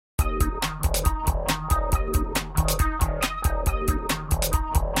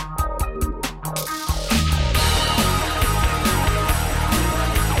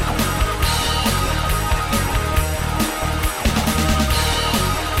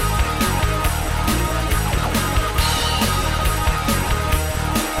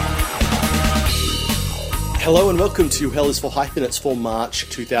Hello and welcome to Hell is for Hyphen. It's for March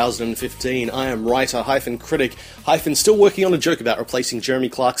 2015. I am writer, critic, still working on a joke about replacing Jeremy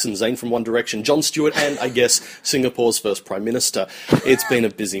Clarkson, Zayn from One Direction, Jon Stewart, and, I guess, Singapore's first Prime Minister. It's been a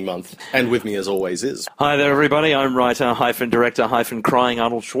busy month, and with me, as always, is... Hi there, everybody. I'm writer, director, crying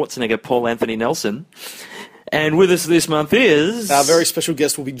Arnold Schwarzenegger, Paul Anthony Nelson. And with us this month is... Our very special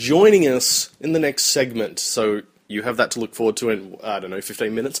guest will be joining us in the next segment, so... You have that to look forward to in,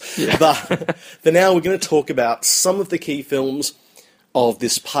 15 minutes. Yeah. But for now, we're going to talk about some of the key films of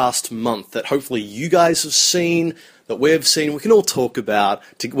this past month that hopefully you guys have seen, that we've seen. We can all talk about...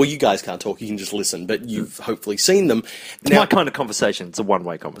 Well, you guys can't talk, you can just listen, but you've hopefully seen them. It's my kind of conversation. It's a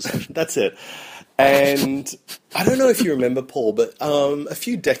one-way conversation. That's it. And I don't know if you remember, Paul, but a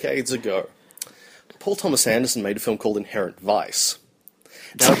few decades ago, Paul Thomas Anderson made a film called Inherent Vice.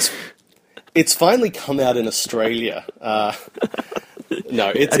 Now, it's finally come out in Australia.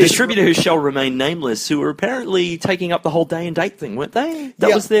 It's a distributor who shall remain nameless, who were apparently taking up the whole day and date thing, weren't they?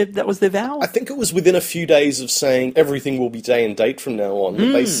 That was their vow. I think it was within a few days of saying everything will be day and date from now on.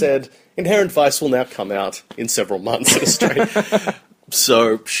 They said Inherent Vice will now come out in several months in Australia.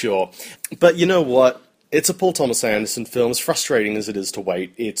 So sure, but you know what? It's a Paul Thomas Anderson film. As frustrating as it is to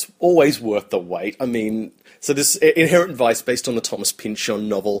wait, it's always worth the wait. I mean. So this Inherent Vice, based on the Thomas Pynchon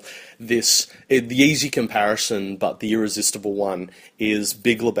novel, the easy comparison, but the irresistible one, is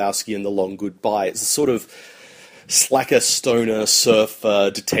Big Lebowski and The Long Goodbye. It's a sort of slacker, stoner, surfer,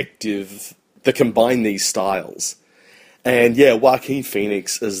 detective that combine these styles. And yeah, Joaquin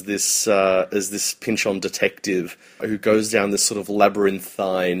Phoenix as this Pynchon detective who goes down this sort of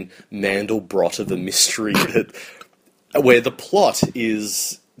labyrinthine Mandelbrot of a mystery where the plot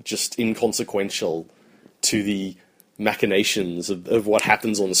is just inconsequential to the machinations of what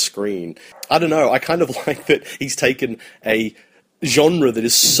happens on screen. I don't know, I kind of like that he's taken a genre that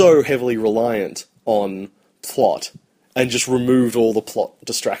is so heavily reliant on plot and just removed all the plot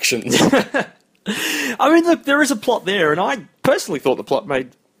distractions. I mean, look, there is a plot there, and I personally thought the plot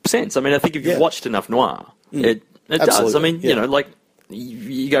made sense. I mean, I think if you've watched enough noir, it does. I mean,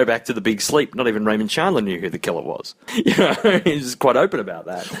 you go back to The Big Sleep, not even Raymond Chandler knew who the killer was. He's quite open about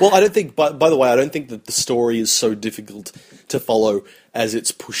that. Well, I don't think, by the way, I don't think that the story is so difficult to follow as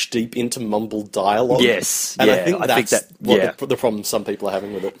it's pushed deep into mumbled dialogue. Yes, and I think that's the problem some people are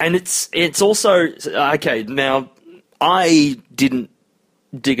having with it. And it's also, okay, now, I didn't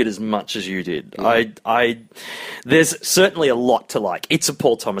dig it as much as you did. There's certainly a lot to like. It's a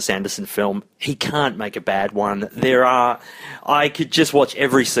Paul Thomas Anderson film. He can't make a bad one. I could just watch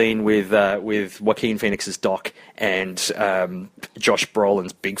every scene with Joaquin Phoenix's Doc and Josh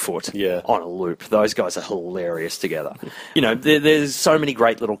Brolin's Bigfoot on a loop. Those guys are hilarious together. There's so many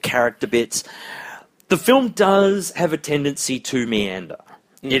great little character bits. The film does have a tendency to meander.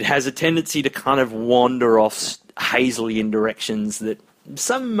 It has a tendency to kind of wander off hazily in directions that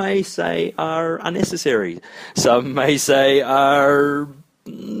some may say are unnecessary. Some may say are a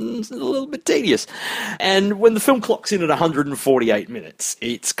little bit tedious. And when the film clocks in at 148 minutes,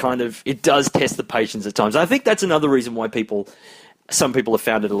 it does test the patience at times. I think that's another reason why some people have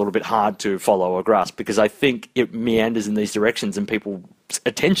found it a little bit hard to follow or grasp, because I think it meanders in these directions and people's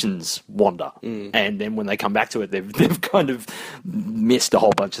attentions wander. And then when they come back to it, they've kind of missed a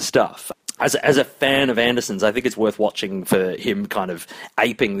whole bunch of stuff. As a fan of Anderson's, I think it's worth watching for him kind of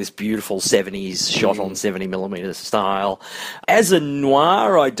aping this beautiful 70s shot on 70mm style. As a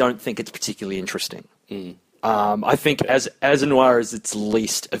noir, I don't think it's particularly interesting. I think as a noir is its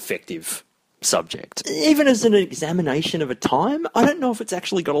least effective subject. Even as an examination of a time, I don't know if it's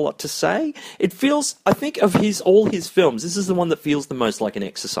actually got a lot to say. It feels, I think of all his films, this is the one that feels the most like an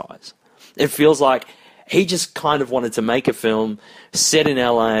exercise. It feels like he just kind of wanted to make a film set in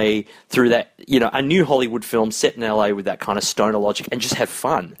LA through that, a new Hollywood film set in LA with that kind of stoner logic and just have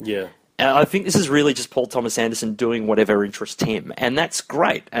fun. Yeah. And I think this is really just Paul Thomas Anderson doing whatever interests him. And that's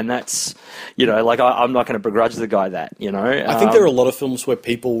great. And that's, I'm not going to begrudge the guy that, I think there are a lot of films where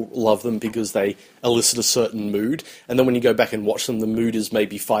people love them because they elicit a certain mood. And then when you go back and watch them, the mood is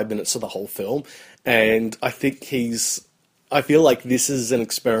maybe 5 minutes of the whole film. And I think I feel like this is an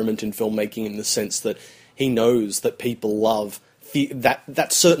experiment in filmmaking in the sense that he knows that people love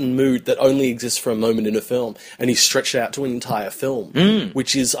that certain mood that only exists for a moment in a film, and he's stretched out to an entire film,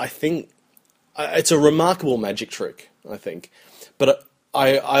 which is, I think, it's a remarkable magic trick, I think. But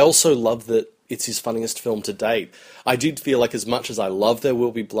I also love that it's his funniest film to date. I did feel like as much as I love There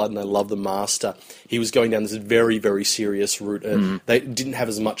Will Be Blood and I love The Master, he was going down this very, very serious route. They didn't have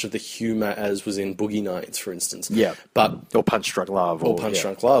as much of the humour as was in Boogie Nights, for instance. Yeah, but or Punch Drunk Love. Or Punch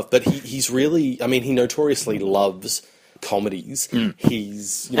Drunk Love. But he's really... I mean, he notoriously loves comedies.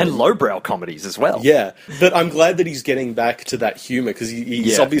 He's And lowbrow comedies as well. yeah, but I'm glad that he's getting back to that humor because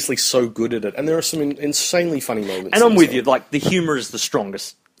he's obviously so good at it, and there are some insanely funny moments. And I'm with you. Like, the humor is the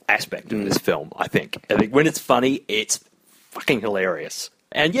strongest aspect of this film. I think when it's funny, it's fucking hilarious.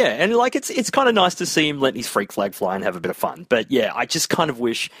 And yeah, and like it's kind of nice to see him let his freak flag fly and have a bit of fun. But yeah, I just kind of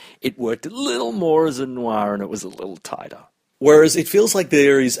wish it worked a little more as a noir and it was a little tighter. Whereas it feels like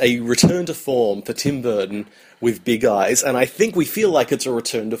there is a return to form for Tim Burton with Big Eyes, and I think we feel like it's a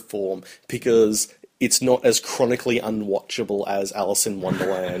return to form because it's not as chronically unwatchable as Alice in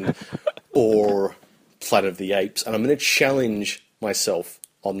Wonderland or Planet of the Apes, and I'm going to challenge myself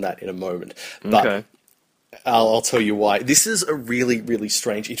on that in a moment. But Okay. I'll tell you why. This is a really, really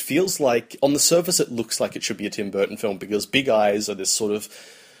strange... It feels like, on the surface, it looks like it should be a Tim Burton film because Big Eyes are this sort of...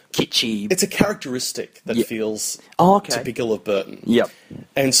 Kitschy. It's a characteristic that feels typical of Burton. Yep.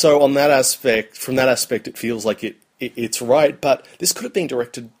 And so from that aspect, it feels like it's right, but this could have been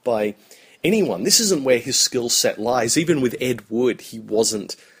directed by anyone. This isn't where his skill set lies. Even with Ed Wood, he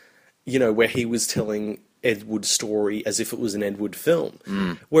wasn't, where he was telling Ed Wood's story as if it was an Ed Wood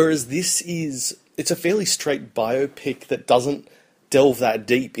film. Whereas it's a fairly straight biopic that doesn't delve that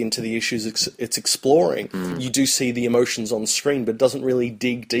deep into the issues it's exploring. You do see the emotions on screen, but it doesn't really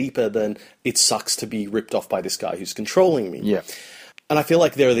dig deeper than it sucks to be ripped off by this guy who's controlling me. Yeah. And I feel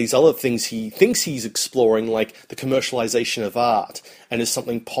like there are these other things he thinks he's exploring, like the commercialization of art, and is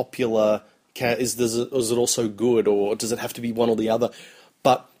something popular, is it also good, or does it have to be one or the other?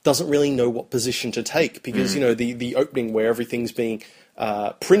 But doesn't really know what position to take, because, the opening where everything's being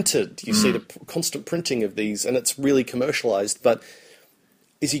printed, you see the constant printing of these, and it's really commercialized, but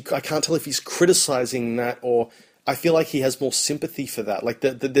I can't tell if he's criticizing that, or I feel like he has more sympathy for that. Like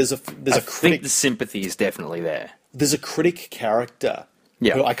there's a critic. I think the sympathy is definitely there. There's a critic character.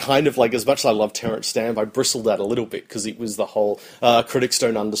 Yeah. Who I kind of like, as much as I love Terence Stamp, I bristled at a little bit because it was the whole critics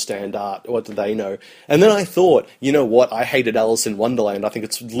don't understand art. What do they know? And then I thought, you know what? I hated Alice in Wonderland. I think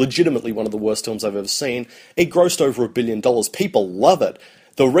it's legitimately one of the worst films I've ever seen. It grossed over $1 billion. People love it.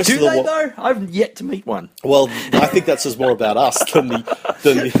 The rest Do of the they though? I've yet to meet one. Well, I think that says more about us than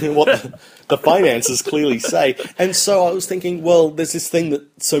what the finances clearly say. And so I was thinking, well, there's this thing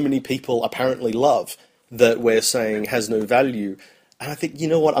that so many people apparently love that we're saying has no value. And I think, you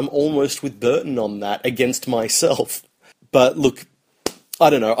know what, I'm almost with Burton on that against myself. But look, I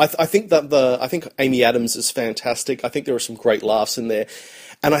don't know. I think I think Amy Adams is fantastic. I think there are some great laughs in there.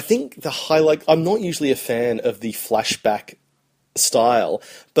 And I think the highlight, I'm not usually a fan of the flashback style,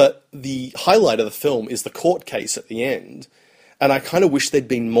 but the highlight of the film is the court case at the end. And I kind of wish there'd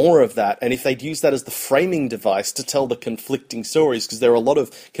been more of that, and if they'd used that as the framing device to tell the conflicting stories, because there are a lot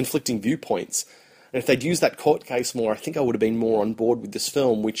of conflicting viewpoints. And if they'd used that court case more, I think I would have been more on board with this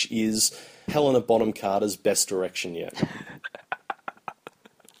film, which is Helena Bonham Carter's best direction yet.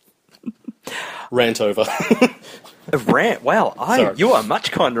 Rant over. A rant? Wow, Sorry. you are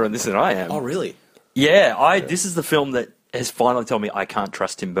much kinder on this than I am. Oh, really? Yeah, this is the film that has finally told me I can't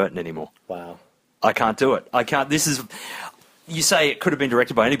trust Tim Burton anymore. Wow. I can't do it. I can't. You say it could have been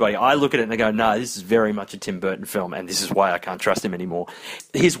directed by anybody. I look at it and I go, no, this is very much a Tim Burton film, and this is why I can't trust him anymore.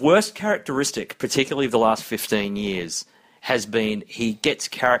 His worst characteristic, particularly of the last 15 years, has been he gets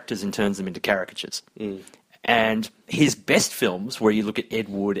characters and turns them into caricatures. And his best films, where you look at Ed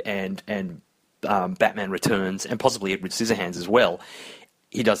Wood and Batman Returns, and possibly Edward Scissorhands as well,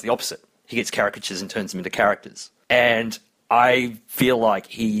 he does the opposite. He gets caricatures and turns them into characters. And I feel like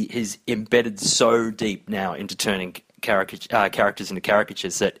he is embedded so deep now into turning characters into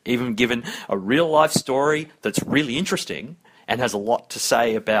caricatures that even given a real life story that's really interesting and has a lot to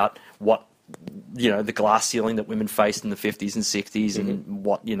say about what the glass ceiling that women faced in the 50s and 60s and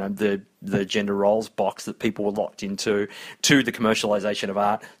what the gender roles box that people were locked into, to the commercialization of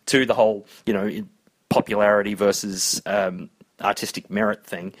art, to the whole popularity versus artistic merit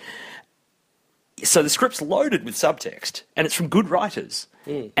thing. So the script's loaded with subtext, and it's from good writers.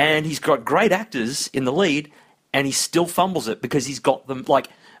 And he's got great actors in the lead, and he still fumbles it because he's got them, like,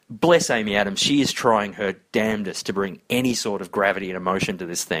 bless Amy Adams, she is trying her damnedest to bring any sort of gravity and emotion to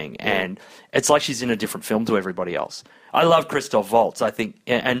this thing, and it's like she's in a different film to everybody else. I love Christoph Waltz, I think,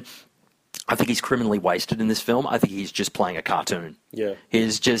 and I think he's criminally wasted in this film. I think he's just playing a cartoon. Yeah,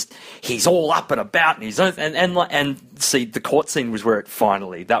 he's all up and about, and and see, the court scene was where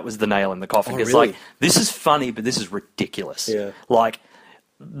that was the nail in the coffin. Oh, it's really? like, this is funny, but this is ridiculous. Yeah, like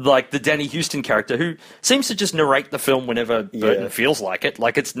the Danny Huston character, who seems to just narrate the film whenever Burton feels like it.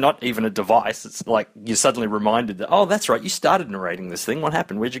 Like, it's not even a device. It's like you're suddenly reminded that, oh, that's right, you started narrating this thing. What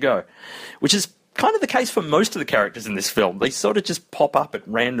happened? Where'd you go? Which is kind of the case for most of the characters in this film. They sort of just pop up at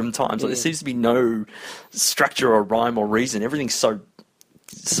random times. Like, there seems to be no structure or rhyme or reason. Everything's so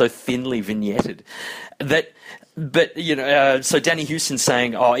thinly vignetted that. But, so Danny Houston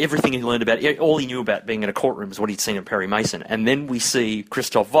saying, everything he learned all he knew about being in a courtroom is what he'd seen in Perry Mason. And then we see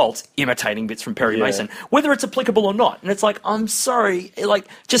Christoph Waltz imitating bits from Perry Mason, whether it's applicable or not. And it's like, I'm sorry, like,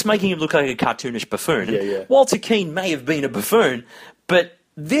 just making him look like a cartoonish buffoon. And Walter Keane may have been a buffoon, but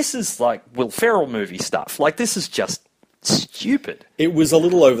this is like Will Ferrell movie stuff. Like, this is just stupid. It was a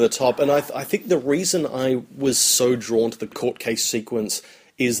little over the top, and I think the reason I was so drawn to the court case sequence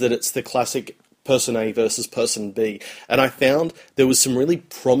is that it's the classic person A versus person B. And I found there was some really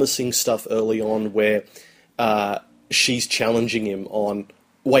promising stuff early on where she's challenging him on,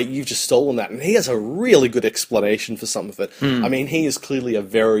 wait, you've just stolen that. And he has a really good explanation for some of it. I mean, he is clearly a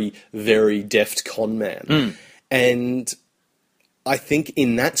very, very deft con man. And I think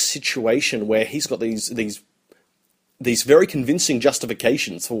in that situation where he's got these very convincing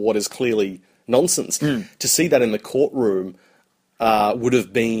justifications for what is clearly nonsense, to see that in the courtroom would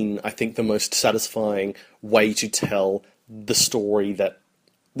have been, I think, the most satisfying way to tell the story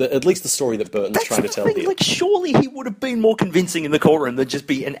at least the story that Burton's trying to tell here. Like, surely he would have been more convincing in the courtroom than just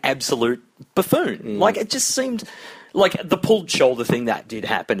be an absolute buffoon. Like, it just seemed like the pulled shoulder thing that did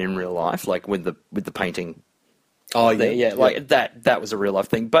happen in real life, like with the painting. Oh yeah, like that was a real life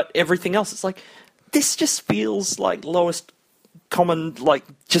thing. But everything else, it's like, this just feels like lowest common, like,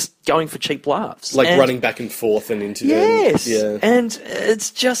 just going for cheap laughs, like running back and forth and into and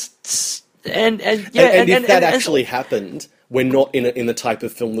it's just and if that actually happened, we're not in the type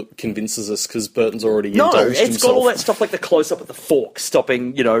of film that convinces us, because Burton's already indulged himself. It's got all that stuff like the close-up of the fork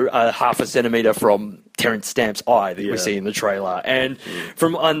stopping, half a centimetre from Terence Stamp's eye that we see in the trailer, and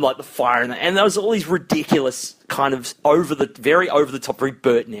from like the fire, and there was all these ridiculous kind of very over the top, very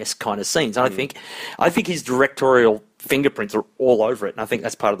Burton-esque kind of scenes. And I think his directorial fingerprints are all over it, and I think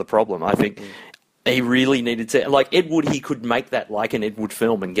that's part of the problem. I think he really needed to, like Ed Wood, he could make that like an Ed Wood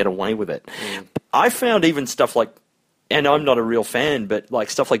film and get away with it. I found even stuff like, and I'm not a real fan, but like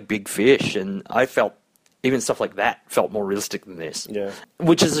stuff like Big Fish, and I felt even stuff like that felt more realistic than this. Yeah.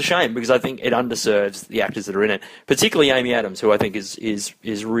 Which is a shame, because I think it underserves the actors that are in it, particularly Amy Adams, who I think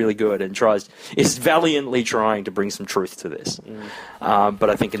is really good and is valiantly trying to bring some truth to this. But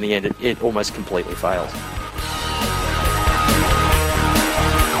I think in the end it almost completely fails.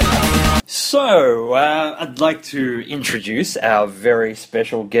 So, I'd like to introduce our very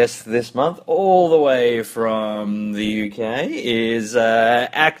special guest this month, all the way from the UK, is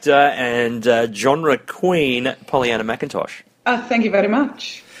actor and genre queen, Pollyanna McIntosh. Thank you very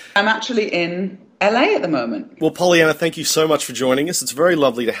much. I'm actually in LA at the moment. Well, Pollyanna, thank you so much for joining us. It's very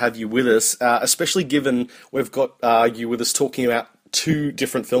lovely to have you with us, especially given we've got you with us talking about two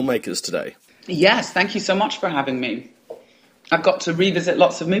different filmmakers today. Yes, thank you so much for having me. I've got to revisit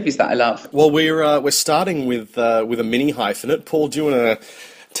lots of movies that I love. Well, we're starting with a mini hyphenate. Paul, do you want to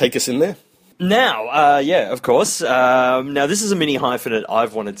take us in there? Now, of course. Now, this is a mini hyphenate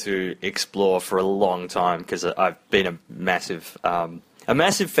I've wanted to explore for a long time, because I've been a massive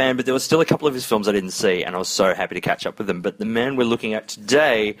fan, but there were still a couple of his films I didn't see, and I was so happy to catch up with them. But the man we're looking at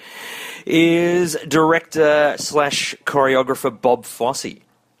today is director/choreographer Bob Fosse.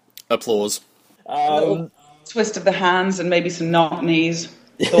 Applause. Twist of the hands and maybe some knock knees.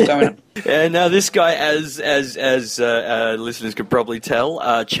 It's all going on. And now this guy, as listeners could probably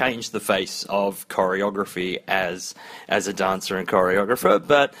tell, changed the face of choreography as a dancer and choreographer.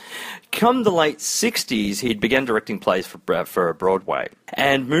 But come the late 60s, he'd began directing plays for Broadway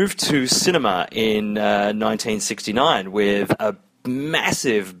and moved to cinema in 1969 with a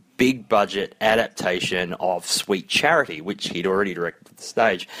massive, big-budget adaptation of Sweet Charity, which he'd already directed for the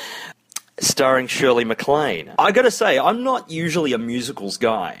stage, starring Shirley MacLaine. I gotta say, I'm not usually a musicals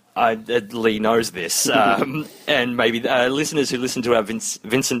guy. Lee knows this. And maybe listeners who listened to our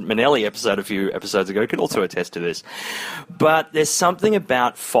Vincent Minnelli episode a few episodes ago could also attest to this. But there's something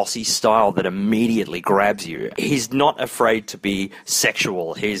about Fosse's style that immediately grabs you. He's not afraid to be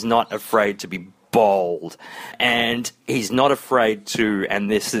sexual. He's not afraid to be bold, and he's not afraid to, and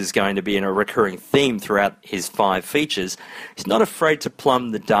this is going to be a recurring theme throughout his 5 features, he's not afraid to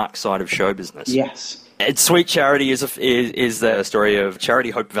plumb the dark side of show business. Yes. Sweet Charity is the story of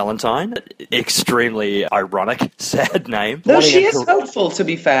Charity Hope Valentine. Extremely ironic, sad name. Though she is hopeful, to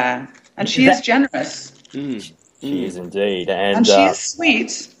be fair, and she is generous. She is indeed. And she is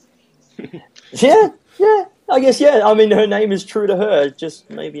sweet. Yeah. I guess, I mean, her name is true to her, just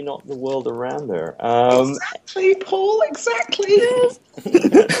maybe not the world around her. Exactly, Paul, exactly.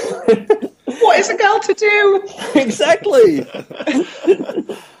 What is a girl to do? Exactly.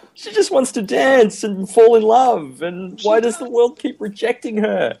 She just wants to dance and fall in love. And why does the world keep rejecting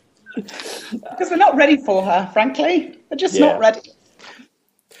her? Because they're not ready for her, frankly. They're just not ready.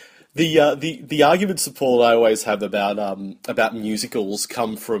 The arguments that Paul and I always have about musicals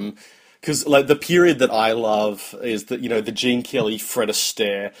come from, because like the period that I love is that, you know, the Gene Kelly, Fred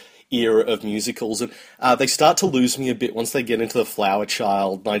Astaire era of musicals, and they start to lose me a bit once they get into the Flower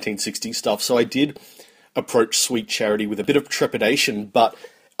Child 1960s stuff. So I did approach Sweet Charity with a bit of trepidation, but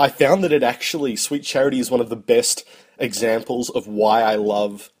I found that Sweet Charity is one of the best examples of why I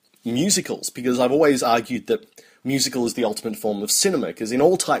love musicals, because I've always argued that musical is the ultimate form of cinema, because in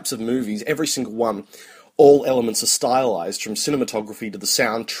all types of movies, every single one, all elements are stylized, from cinematography to the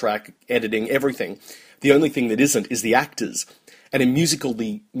soundtrack, editing, everything. The only thing that isn't is the actors. And in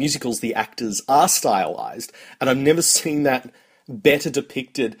musicals, the actors are stylized, and I've never seen that better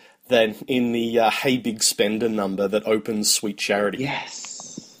depicted than in the Hey Big Spender number that opens Sweet Charity.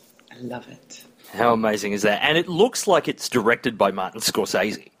 Yes, I love it. How amazing is that? And it looks like it's directed by Martin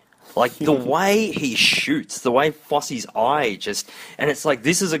Scorsese. Like, the way he shoots, the way Fosse's eye and it's like,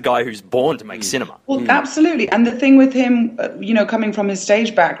 this is a guy who's born to make cinema. Well, absolutely. And the thing with him, coming from his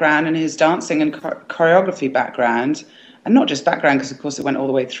stage background and his dancing and choreography background, and not just background, because of course it went all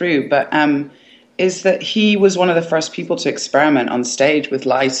the way through, but is that he was one of the first people to experiment on stage with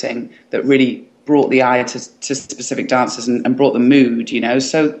lighting that really brought the eye to specific dancers and brought the mood,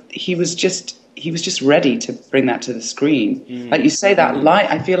 So he was just ready to bring that to the screen. Like you say, that light,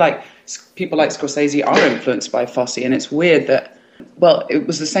 I feel like people like Scorsese are influenced by Fosse, and it's weird that, well, it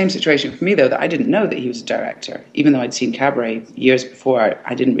was the same situation for me, though, that I didn't know that he was a director. Even though I'd seen Cabaret years before,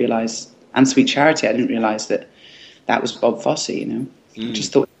 I didn't realise, and Sweet Charity, I didn't realise that was Bob Fosse, I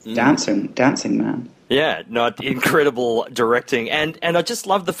just thought dancing man. Yeah, no, incredible directing, and I just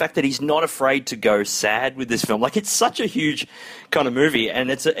love the fact that he's not afraid to go sad with this film. Like, it's such a huge kind of movie,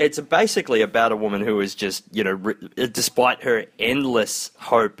 and it's basically about a woman who is just, despite her endless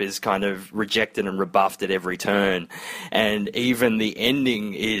hope, is kind of rejected and rebuffed at every turn, and even the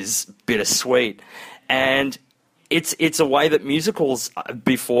ending is bittersweet. And it's a way that musicals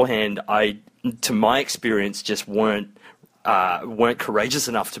beforehand, to my experience, just weren't courageous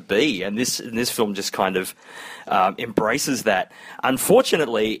enough to be, and this film just kind of embraces that.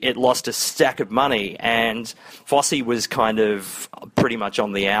 Unfortunately, it lost a stack of money, and Fosse was kind of pretty much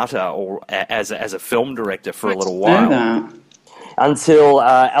on the outer, or as a film director for a little while, until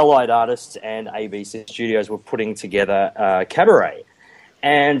Allied Artists and ABC Studios were putting together Cabaret.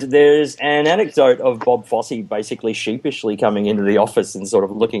 And there's an anecdote of Bob Fosse basically sheepishly coming into the office and sort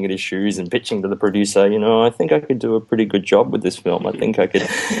of looking at his shoes and pitching to the producer, I think I could do a pretty good job with this film. I think I could...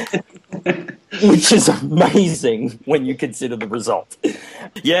 Which is amazing when you consider the result.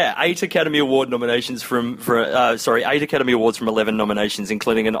 Yeah, 8 Academy Award nominations from 11 nominations,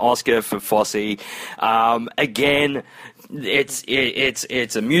 including an Oscar for Fosse. Again,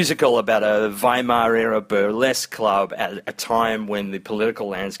 it's a musical about a Weimar era burlesque club at a time when the political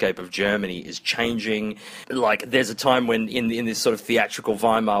landscape of Germany is changing. Like, there's a time when in this sort of theatrical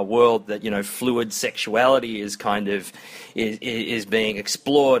Weimar world that, fluid sexuality is kind of is being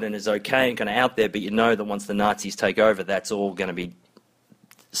explored and is okay and kind of out there, but that once the Nazis take over, that's all going to be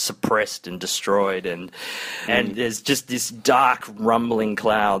suppressed and destroyed, and there's just this dark rumbling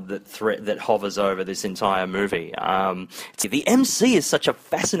cloud that hovers over this entire movie. The MC is such a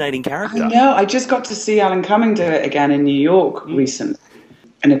fascinating character. I know. I just got to see Alan Cumming do it again in New York recently,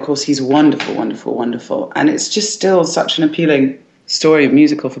 and of course he's wonderful, wonderful, wonderful. And it's just still such an appealing story of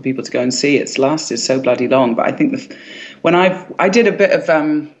musical for people to go and see. It's lasted so bloody long, but I think when I did a bit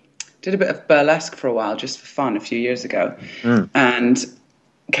of burlesque for a while just for fun a few years ago, and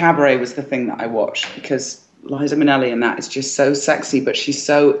Cabaret was the thing that I watched because Liza Minnelli in that is just so sexy, but she's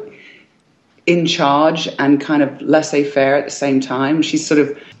so in charge and kind of laissez-faire at the same time. She's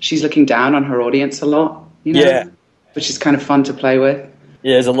looking down on her audience a lot, Yeah. Which is kind of fun to play with.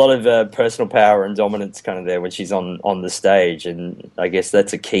 Yeah, there's a lot of personal power and dominance kind of there when she's on the stage, and I guess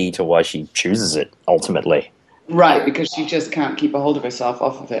that's a key to why she chooses it ultimately. Right, because she just can't keep a hold of herself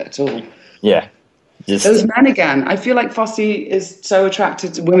off of it at all. Yeah. Those men again. I feel like Fosse is so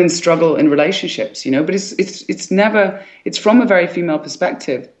attracted to women's struggle in relationships, but it's from a very female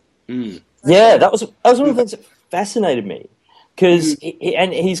perspective. Yeah, that was one of the things that fascinated me, because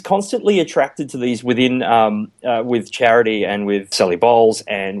he's constantly attracted to these within with Charity and with Sally Bowles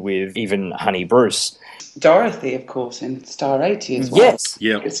and with even Honey Bruce. Dorothy, of course, in Star 80 as well. Yes,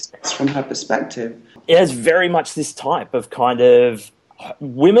 yeah, it's from her perspective. It has very much this type of kind of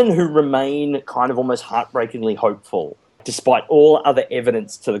women who remain kind of almost heartbreakingly hopeful, despite all other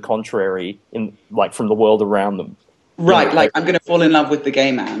evidence to the contrary, from the world around them. Right, like I'm going to fall in love with the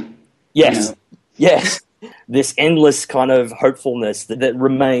gay man. Yes, You know? yes. This endless kind of hopefulness that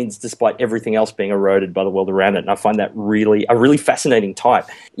remains despite everything else being eroded by the world around it. And I find that really a really fascinating type.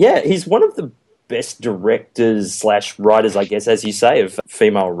 Yeah, he's one of the best directors / writers, I guess, as you say, of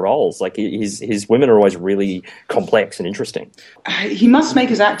female roles. Like his women are always really complex and interesting. He must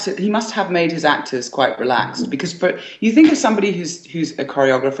have made his actors quite relaxed, because you think of somebody who's a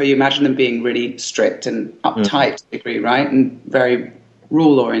choreographer, you imagine them being really strict and uptight to a degree, right, and very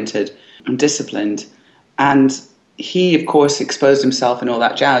rule oriented and disciplined. And he, of course, exposed himself and all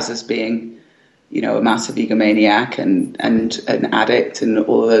that jazz as being, you know, a massive egomaniac and an addict and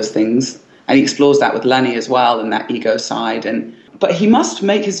all of those things. And he explores that with Lenny as well, and that ego side. But he must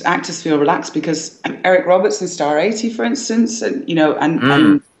make his actors feel relaxed, because Eric Roberts in Star 80, for instance, and you know,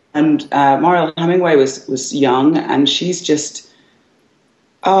 and Mariel Hemingway was young, and she's just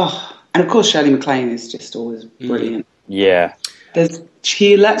and of course Shirley MacLaine is just always brilliant. Yeah.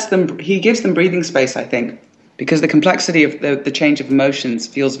 He gives them breathing space, I think, because the complexity of the change of emotions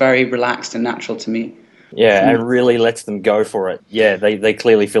feels very relaxed and natural to me. Yeah, and really lets them go for it. Yeah, they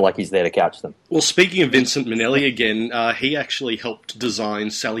clearly feel like he's there to couch them. Well, speaking of Vincent Minnelli again, he actually helped design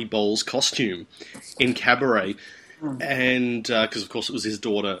Sally Bowles' costume in Cabaret, and because, of course, it was his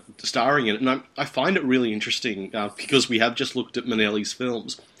daughter starring in it. And I find it really interesting, because we have just looked at Minnelli's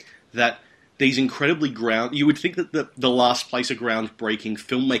films, that these incredibly you would think that the last place a groundbreaking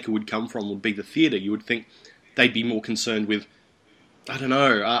filmmaker would come from would be the theatre. You would think they'd be more concerned with, I don't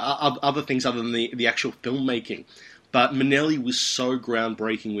know, other things other than the actual filmmaking. But Minnelli was so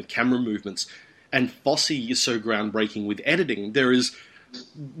groundbreaking with camera movements, and Fosse is so groundbreaking with editing. There is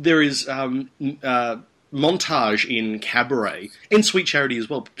montage in Cabaret, in Sweet Charity as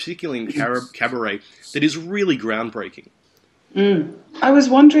well, particularly in Cabaret, that is really groundbreaking. I was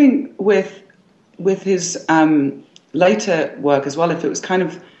wondering with his later work as well, if it was kind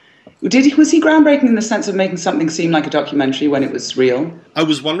of, was he groundbreaking in the sense of making something seem like a documentary when it was real? I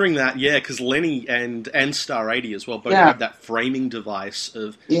was wondering that, yeah, because Lenny and Star 80 as well both have that framing device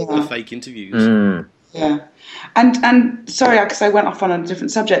of the fake interviews. Yeah. And sorry, because I went off on a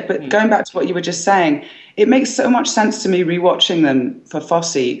different subject, but going back to what you were just saying, it makes so much sense to me rewatching them for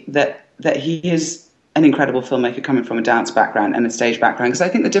Fosse that he is an incredible filmmaker coming from a dance background and a stage background, because I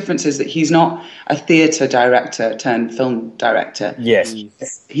think the difference is that he's not a theatre director turned film director. Yes.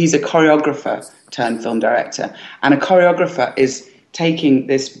 He's a choreographer turned film director. And a choreographer is taking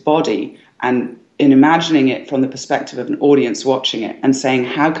this body and in imagining it from the perspective of an audience watching it and saying,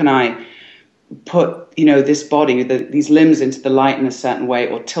 how can I put, you know, this body, these limbs into the light in a certain way,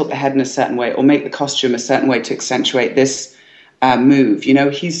 or tilt the head in a certain way, or make the costume a certain way to accentuate this move. You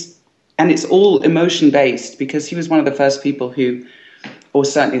know, and it's all emotion-based, because he was one of the first people who, or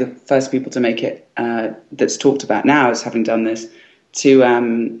certainly the first people to make it, that's talked about now as having done this, to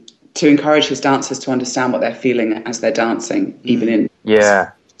encourage his dancers to understand what they're feeling as they're dancing, even in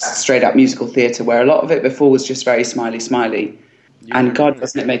straight-up musical theatre, where a lot of it before was just very smiley. And God,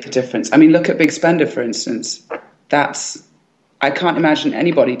 doesn't it make a difference? I mean, look at Big Spender, for instance. I can't imagine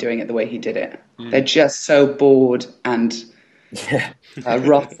anybody doing it the way he did it. They're just so bored and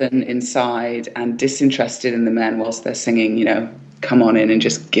rotten inside and disinterested in the men whilst they're singing, you know, come on in and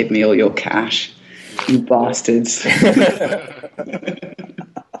just give me all your cash, you bastards.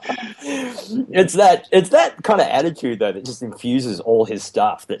 It's that kind of attitude, though, that just infuses all his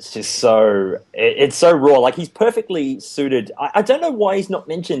stuff. That's just it's so raw. Like, he's perfectly suited. I don't know why he's not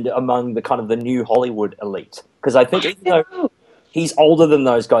mentioned among the kind of the new Hollywood elite, because I think even though he's older than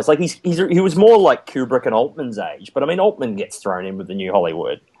those guys, like he was more like Kubrick and Altman's age, but I mean Altman gets thrown in with the new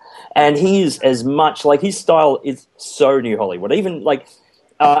Hollywood, and he is as much like, his style is so new Hollywood. Even like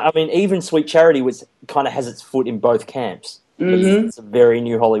even Sweet Charity kind of has its foot in both camps. It's a very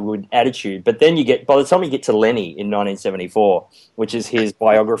new Hollywood attitude. But then by the time you get to Lenny in 1974, which is his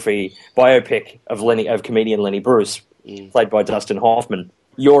biopic of comedian Lenny Bruce, played by Dustin Hoffman,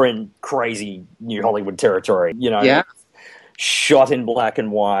 you're in crazy new Hollywood territory. You know, shot in black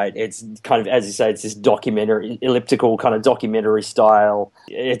and white. It's kind of, as you say, it's this elliptical kind of documentary style.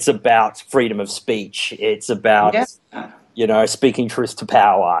 It's about freedom of speech. It's about you know, speaking truth to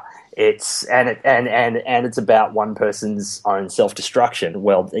power. It's it's about one person's own self-destruction.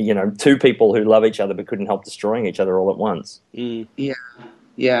 Well, you know, two people who love each other but couldn't help destroying each other all at once. Yeah,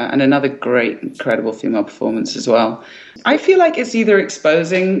 and another great, incredible female performance as well. I feel like it's either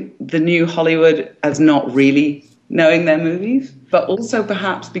exposing the new Hollywood as not really knowing their movies. But also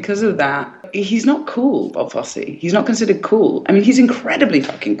perhaps because of that, he's not cool, Bob Fosse. He's not considered cool. I mean, he's incredibly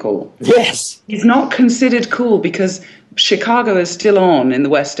fucking cool. Yes. He's not considered cool because Chicago is still on in the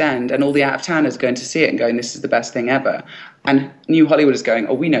West End and all the out-of-towners going to see it and going, this is the best thing ever. And New Hollywood is going,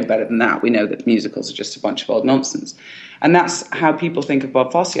 oh, we know better than that. We know that musicals are just a bunch of old nonsense. And that's how people think of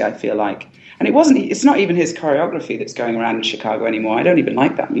Bob Fosse, I feel like. And it's not even his choreography that's going around in Chicago anymore. I don't even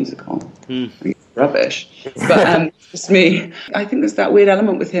like that musical. I think it's rubbish. But it's me. I think there's that weird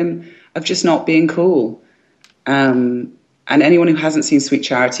element with him of just not being cool. And anyone who hasn't seen Sweet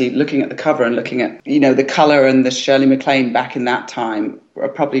Charity, looking at the cover and looking at, the colour and the Shirley MacLaine back in that time, are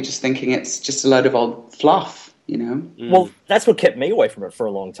probably just thinking it's just a load of old fluff, Well, that's what kept me away from it for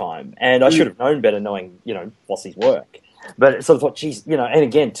a long time. And I should have known better knowing, Fosse's work. But it sort of thought, geez, and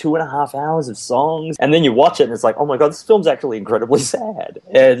again, 2.5 hours of songs. And then you watch it and it's like, oh my God, this film's actually incredibly sad.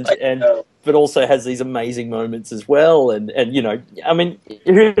 But also has these amazing moments as well. And I mean,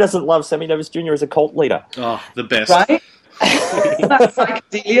 who doesn't love Sammy Davis Jr. as a cult leader? Oh, the best. Right? That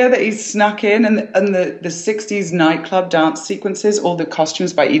psychedelia that he snuck in and the 60s nightclub dance sequences, all the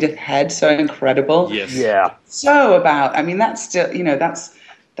costumes by Edith Head, so incredible. Yes. Yeah. So that's still,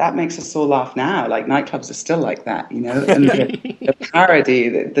 that makes us all laugh now. Like, nightclubs are still like that, And the parody,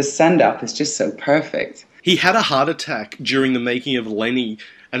 the send-up is just so perfect. He had a heart attack during the making of Lenny,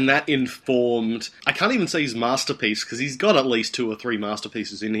 and that informed, I can't even say his masterpiece, because he's got at least 2 or 3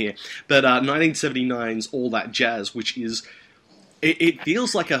 masterpieces in here, but 1979's All That Jazz, which is, it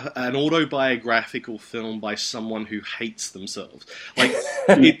feels like an autobiographical film by someone who hates themselves. Like,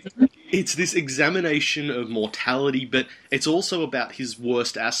 it's this examination of mortality, but it's also about his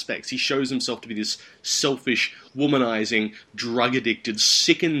worst aspects. He shows himself to be this selfish, womanizing, drug-addicted,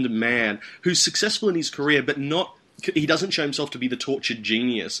 sickened man who's successful in his career, but he doesn't show himself to be the tortured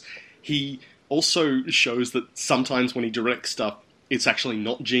genius. He also shows that sometimes when he directs stuff, it's actually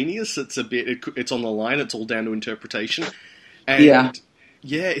not genius. It's it's on the line. It's all down to interpretation. And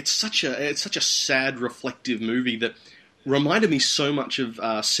it's such a sad, reflective movie that reminded me so much of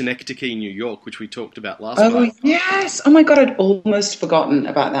Synecdoche, New York, which we talked about last time. Oh, yes. Oh, my God, I'd almost forgotten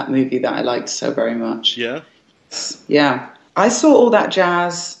about that movie that I liked so very much. Yeah? Yeah. I saw All That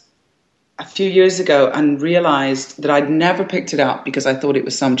Jazz a few years ago and realized that I'd never picked it up because I thought it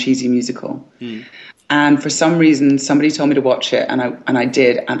was some cheesy musical. And for some reason, somebody told me to watch it, and I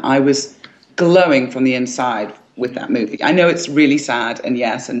did, and I was glowing from the inside with that movie. I know it's really sad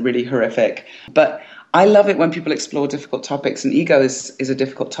and really horrific, but I love it when people explore difficult topics, and ego is a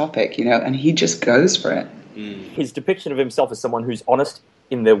difficult topic, and he just goes for it. His depiction of himself as someone who's honest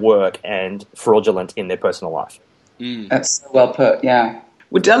in their work and fraudulent in their personal life. That's so well put, yeah.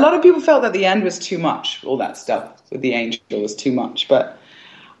 A lot of people felt that the end was too much, all that stuff with the angel was too much, but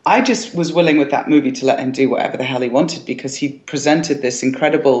I just was willing with that movie to let him do whatever the hell he wanted, because he presented this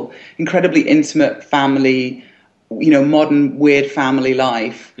incredibly intimate family, modern weird family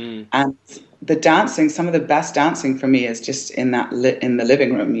life, and the dancing, some of the best dancing for me is just in the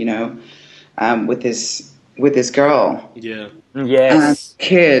living room, with his girl, yes,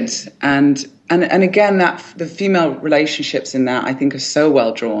 kid, and again that the female relationships in that I think are so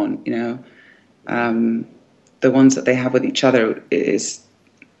well drawn. The ones that they have with each other is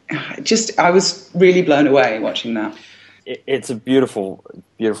just, I was really blown away watching that. It's a beautiful,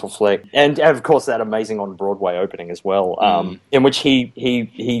 beautiful flick, and of course that amazing on Broadway opening as well, in which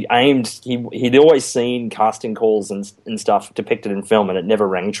he'd always seen casting calls and stuff depicted in film, and it never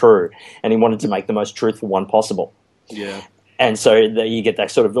rang true, and he wanted to make the most truthful one possible. Yeah. And so you get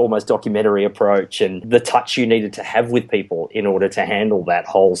that sort of almost documentary approach and the touch you needed to have with people in order to handle that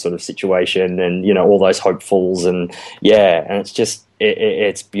whole sort of situation, and all those hopefuls, and it's just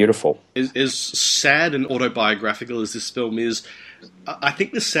it's beautiful. As sad and autobiographical as this film is, I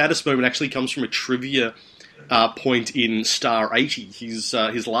think the saddest moment actually comes from a trivia point in Star 80, his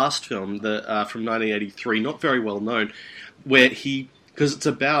last film, from 1983, not very well known, where because it's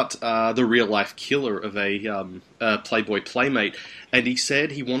about the real-life killer of a Playboy playmate, and he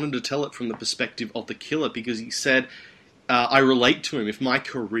said he wanted to tell it from the perspective of the killer, because he said, I relate to him. If my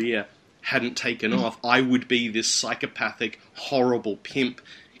career hadn't taken off, I would be this psychopathic, horrible pimp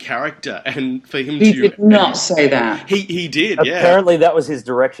character. And for him He did not say that. He did, Apparently that was his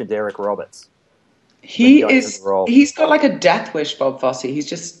director, Derek Roberts. He's got like a death wish, Bob Fosse. He's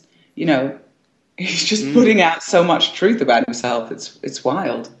just, he's just putting out so much truth about himself. It's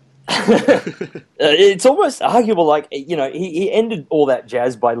wild. It's almost arguable, like, he ended All That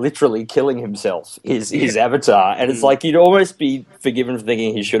Jazz by literally killing himself, his avatar, and it's like you'd almost be forgiven for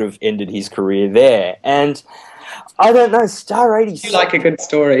thinking he should have ended his career there. And I don't know, Star 80. You like a good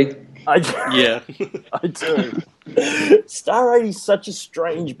story. Yeah. I do. Star 80 is such a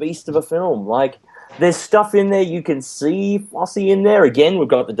strange beast of a film. Like, there's stuff in there you can see Fosse in there. Again, we've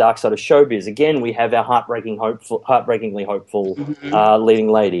got the dark side of showbiz. Again, we have our heartbreakingly hopeful leading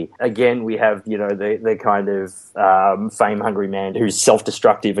lady. Again, we have the kind of fame-hungry man who's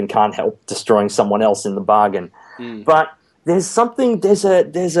self-destructive and can't help destroying someone else in the bargain. But there's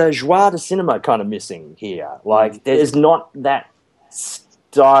a joie de cinema kind of missing here. Like, there's not that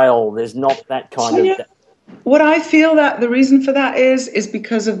style. There's not that kind of. What I feel that the reason for that is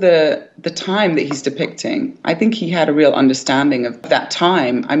because of the time that he's depicting. I think he had a real understanding of that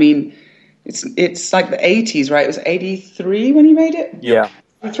time. I mean, it's like the 80s, right? It was 83 when he made it? Yeah.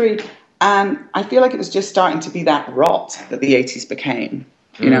 83. And I feel like it was just starting to be that rot that the 80s became,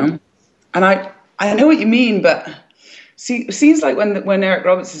 you know? And I know what you mean, but see, it seems like when Eric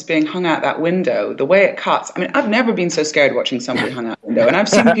Roberts is being hung out that window, the way it cuts. I mean, I've never been so scared watching somebody hung out a window, and I've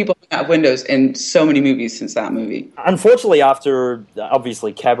seen people hung out of windows in so many movies since that movie. Unfortunately, after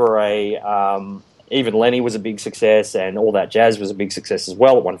obviously Cabaret, even Lenny was a big success, and All That Jazz was a big success as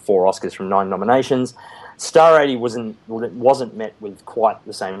well. It won 4 Oscars from 9 nominations. Star 80 wasn't met with quite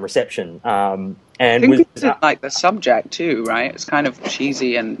the same reception. And I think people didn't like the subject too, right? It's kind of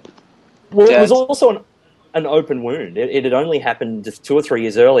cheesy and. Well, it was also an open wound. It had only happened just 2 or 3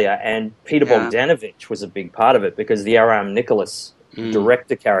 years earlier, and Peter Bogdanovich was a big part of it because the Aram Nicholas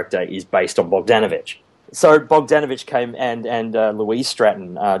director character is based on Bogdanovich. So Bogdanovich came and Louise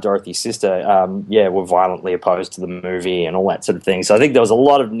Stratton, Dorothy's sister, were violently opposed to the movie and all that sort of thing. So I think there was a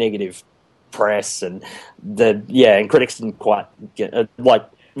lot of negative press, and and critics didn't quite get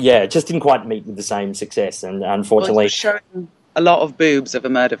just didn't quite meet with the same success, and unfortunately, showing a lot of boobs of a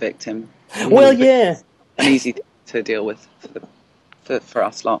murder victim. Well, yeah. An easy thing to deal with for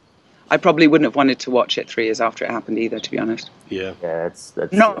us lot. I probably wouldn't have wanted to watch it 3 years after it happened either, to be honest. Yeah. That's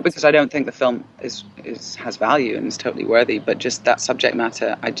not because I don't think the film has value and is totally worthy, but just that subject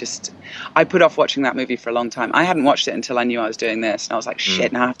matter. I put off watching that movie for a long time. I hadn't watched it until I knew I was doing this, and I was like,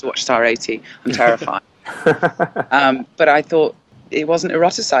 shit, now I have to watch Star 80. I'm terrified. But I thought it wasn't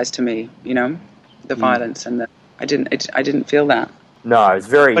eroticized to me, the violence and I didn't feel that. No, it's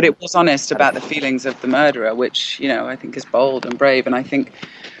very. But it was honest about the feelings of the murderer, which I think is bold and brave. And I think,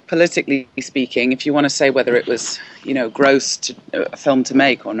 politically speaking, if you want to say whether it was gross a film to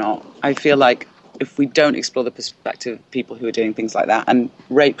make or not, I feel like if we don't explore the perspective of people who are doing things like that, and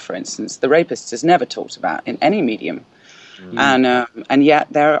rape, for instance, the rapist is never talked about in any medium, and yet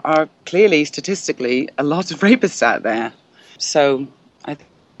there are clearly statistically a lot of rapists out there. So I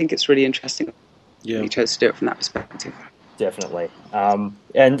think it's really interesting. Yeah, he chose to do it from that perspective. Definitely.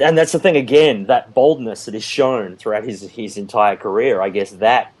 And that's the thing, again, that boldness that is shown throughout his entire career. I guess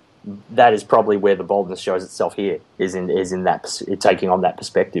that is probably where the boldness shows itself here, is in that taking on that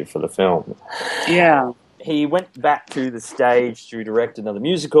perspective for the film. Yeah. He went back to the stage to direct another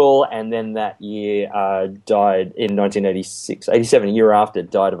musical, and then that year died in 1987, a year after,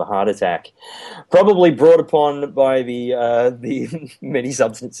 died of a heart attack, probably brought upon by the many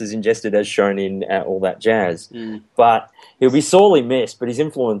substances ingested as shown in All That Jazz. But he'll be sorely missed, but his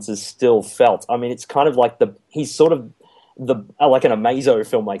influence is still felt. I mean, it's kind of like he's sort of like an Amazo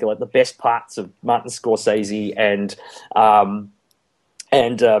filmmaker, like the best parts of Martin Scorsese and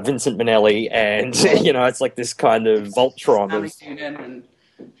Vincent Minnelli, and it's like this kind of Voltron.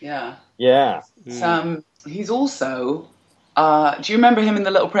 Yeah. He's also. Do you remember him in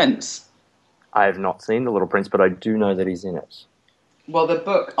The Little Prince? I have not seen The Little Prince, but I do know that he's in it. Well, the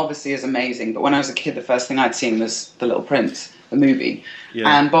book obviously is amazing, but when I was a kid, the first thing I'd seen was The Little Prince, the movie,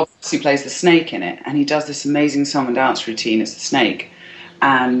 and Bob Fosse plays the snake in it, and he does this amazing song and dance routine as the snake,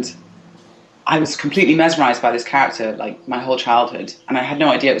 and I was completely mesmerized by this character, like my whole childhood, and I had no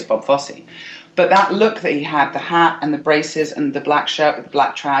idea it was Bob Fosse. But that look that he had, the hat and the braces and the black shirt with the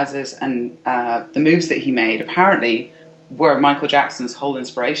black trousers and the moves that he made, apparently were Michael Jackson's whole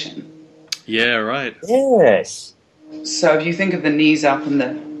inspiration. Yeah, right. Yes. So if you think of the knees up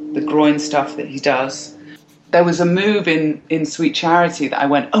and the groin stuff that he does, there was a move in Sweet Charity that I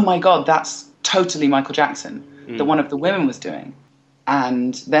went, oh my God, that's totally Michael Jackson, that one of the women was doing.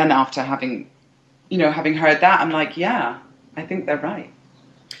 And then after having heard that, I'm like, yeah, I think they're right.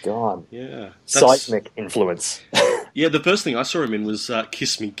 God. Yeah. Seismic influence. Yeah, the first thing I saw him in was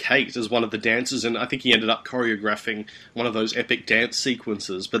Kiss Me Kate as one of the dancers, and I think he ended up choreographing one of those epic dance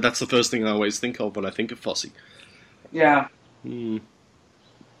sequences, but that's the first thing I always think of when I think of Fosse. Yeah.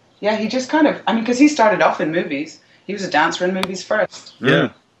 Yeah, he just kind of, because he started off in movies. He was a dancer in movies first. Yeah.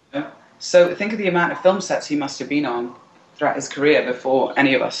 So think of the amount of film sets he must have been on throughout his career before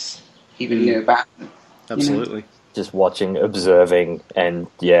any of us even knew about him. Absolutely. just watching, observing, and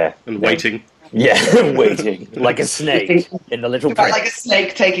waiting. Yeah, waiting like a snake in the Little Prince. Like a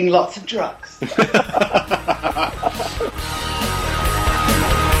snake taking lots of drugs.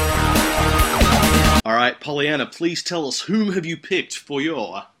 All right, Pollyanna, please tell us, whom have you picked for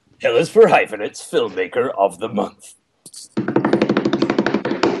your... Killers for Hyphenates Filmmaker of the Month.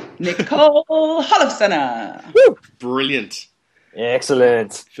 Nicole Holofcener. Brilliant.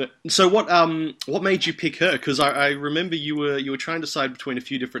 Excellent. So what made you pick her? Because I remember you were trying to decide between a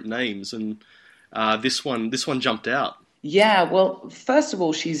few different names, and this one jumped out. Yeah, well, first of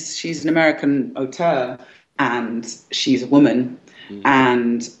all, she's an American auteur, and she's a woman,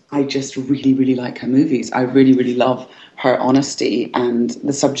 and I just really, really like her movies. I really, really love her honesty and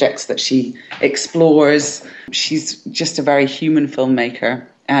the subjects that she explores. She's just a very human filmmaker,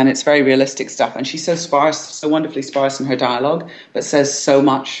 and it's very realistic stuff. And she's so sparse, so wonderfully sparse in her dialogue, but says so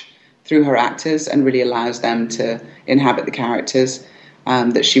much through her actors and really allows them to inhabit the characters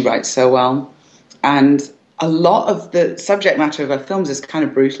that she writes so well. And a lot of the subject matter of her films is kind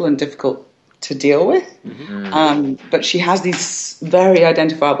of brutal and difficult to deal with. But she has these very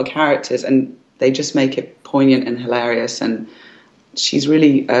identifiable characters, and they just make it poignant and hilarious. And she's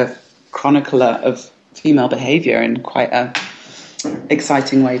really a chronicler of female behavior in quite a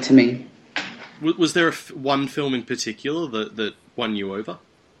exciting way to me. Was there one film in particular that won you over?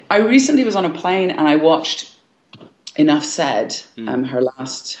 I recently was on a plane and I watched Enough Said,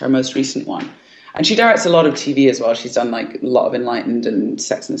 her most recent one. And she directs a lot of TV as well. She's done like a lot of Enlightened and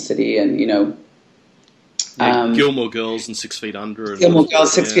Sex and the City and, Gilmore Girls and 6 Feet Under. Gilmore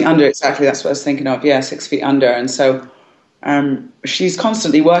Girls, 6 Feet Under, exactly. That's what I was thinking of. Yeah, 6 Feet Under. And so she's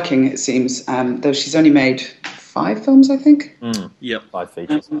constantly working, it seems, though she's only made 5 films, I think. Yep. 5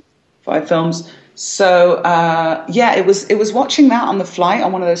 features. 5 films. So, it was watching that on the flight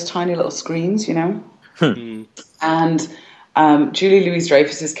on one of those tiny little screens, And Julie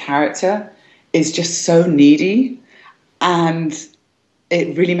Louis-Dreyfus's character is just so needy, and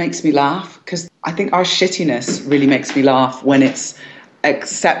it really makes me laugh, because I think our shittiness really makes me laugh when it's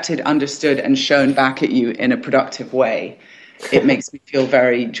accepted, understood, and shown back at you in a productive way. It makes me feel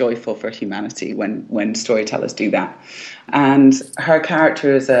very joyful for humanity when storytellers do that. And her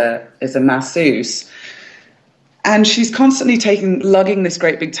character is a masseuse, and she's constantly lugging this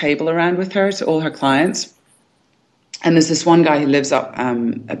great big table around with her to all her clients. And there's this one guy who lives up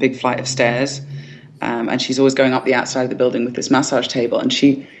a big flight of stairs, and she's always going up the outside of the building with this massage table, and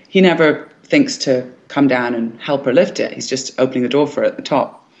he never thinks to come down and help her lift it. He's just opening the door for her at the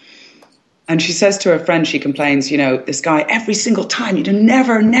top. And she says to her friend, she complains, this guy, every single time,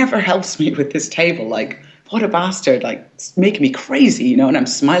 never helps me with this table. Like, what a bastard, like, it's making me crazy, and I'm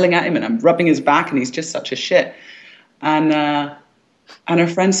smiling at him and I'm rubbing his back and he's just such a shit. And her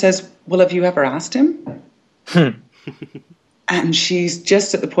friend says, well, have you ever asked him? And she's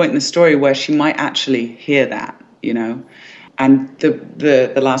just at the point in the story where she might actually hear that, And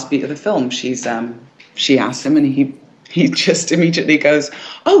the last beat of the film, she asks him, and he just immediately goes,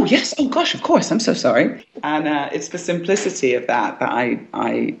 "Oh yes, oh gosh, of course, I'm so sorry." And it's the simplicity of that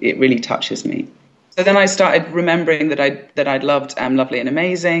it really touches me. So then I started remembering that I'd loved Lovely and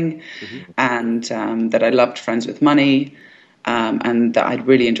Amazing, and that I loved Friends with Money. And that I'd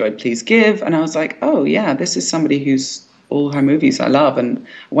really enjoyed Please Give. And I was like, oh, yeah, this is somebody who's all her movies I love. And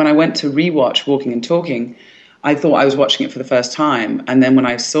when I went to rewatch Walking and Talking, I thought I was watching it for the first time. And then when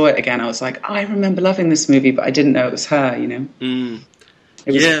I saw it again, I was like, I remember loving this movie, but I didn't know it was her, It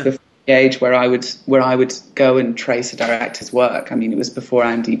was the age where I would go and trace a director's work. I mean, it was before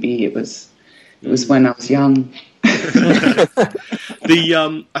IMDb. It was when I was young.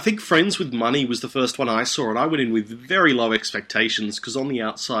 I think Friends with Money was the first one I saw, and I went in with very low expectations, because on the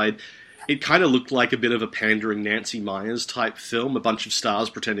outside it kind of looked like a bit of a pandering Nancy Meyers type film, a bunch of stars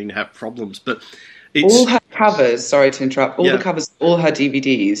pretending to have problems. But all her covers, sorry to interrupt, the covers, all her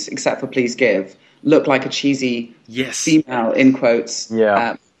DVDs, except for Please Give, look like a cheesy female, in quotes.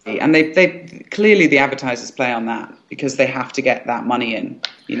 Yeah. And they clearly, the advertisers play on that because they have to get that money in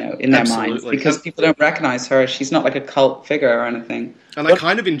their minds, because people don't recognize her. She's not like a cult figure or anything. And I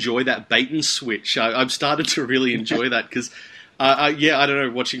kind of enjoy that bait and switch. I've started to really enjoy that, because, I don't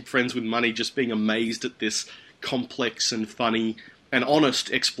know, watching Friends with Money, just being amazed at this complex and funny and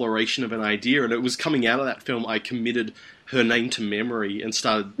honest exploration of an idea. And it was coming out of that film, I committed her name to memory and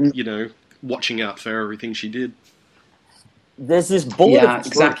started, watching out for everything she did. There's this bullet. Yeah,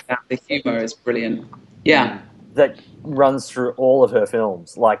 exactly. The humor is brilliant. Yeah. that runs through all of her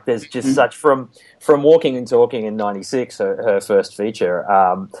films. Like there's just such from Walking and Talking in '96, her first feature.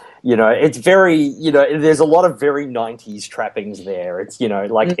 It's very, there's a lot of very '90s trappings there. It's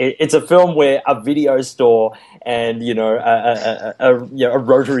it's a film where a video store and a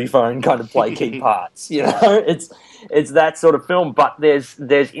rotary phone kind of play key parts. It's that sort of film, but there's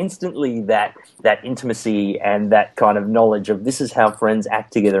instantly that intimacy and that kind of knowledge of this is how friends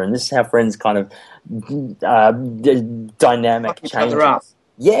act together and this is how friends kind of dynamic changes.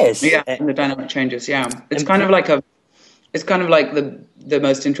 Yes, yeah, and the dynamic changes. Yeah, it's kind of like the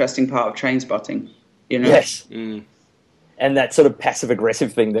most interesting part of Train Spotting. Yes. And that sort of passive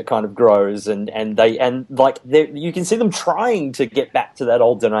aggressive thing that kind of grows, and you can see them trying to get back to that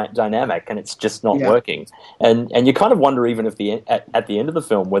old dynamic, and it's just not working. And you kind of wonder even if at the end of the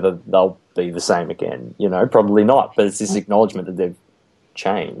film whether they'll be the same again. Probably not. But it's this acknowledgement that they've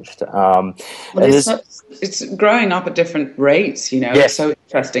changed. It's growing up at different rates. Yes. It's so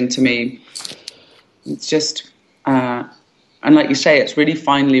interesting to me. It's just, and like you say, it's really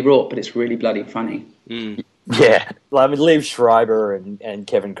finely wrought, but it's really bloody funny. Yeah, Liev Schreiber and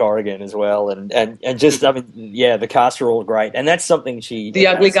Kevin Corrigan as well, and just the cast are all great, and that's something the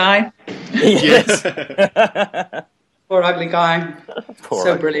ugly guy. Yes. Poor ugly guy.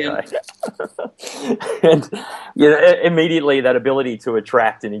 So brilliant. And immediately that ability to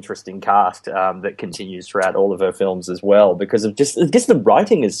attract an interesting cast that continues throughout all of her films as well, because of just, I guess the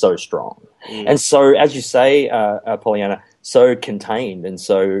writing is so strong, and so, as you say, Pollyanna, so contained and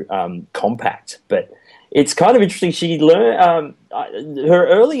so compact, but. It's kind of interesting. She learned her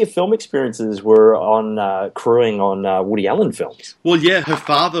earlier film experiences were on crewing on Woody Allen films. Well, yeah, her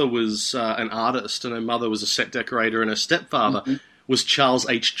father was an artist, and her mother was a set decorator, and her stepfather was Charles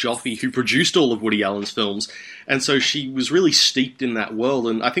H. Joffe, who produced all of Woody Allen's films. And so she was really steeped in that world,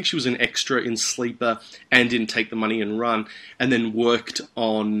 and I think she was an extra in Sleeper and in Take the Money and Run, and then worked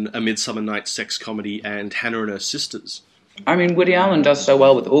on A Midsummer Night's Sex Comedy and Hannah and Her Sisters. I mean, Woody Allen does so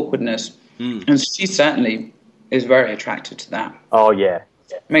well with awkwardness. And she certainly is very attracted to that. Oh, yeah.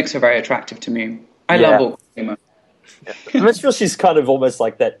 Makes her very attractive to me. I love awkward humor. I feel she's kind of almost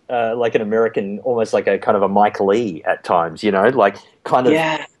like that, like an American, almost like a kind of a Michael Lee at times, like kind of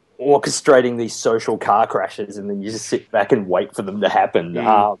orchestrating these social car crashes, and then you just sit back and wait for them to happen.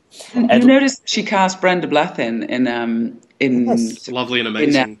 You noticed she cast Brenda Bleth in Lovely and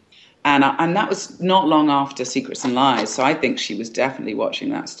Amazing. And that was not long after Secrets and Lies, so I think she was definitely watching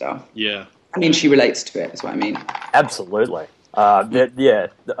that stuff. Yeah. I mean, she relates to it, is what I mean. Absolutely. I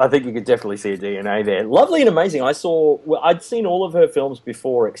think you could definitely see a DNA there. Lovely and Amazing, I'd seen all of her films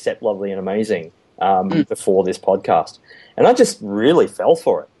before except Lovely and Amazing before this podcast, and I just really fell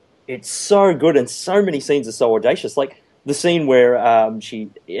for it. It's so good, and so many scenes are so audacious. Like the scene where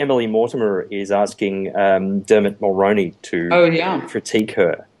Emily Mortimer is asking Dermot Mulroney to critique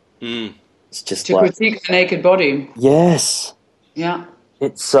her. It's just to critique the naked body. Yes. Yeah.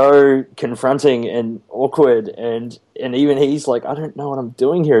 It's so confronting and awkward, and even he's like, I don't know what I'm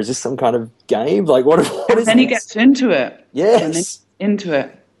doing here. Is this some kind of game? Like, what is then this? He gets into it. Yes. And then into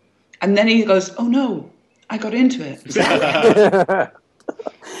it. And then he goes, oh no, I got into it.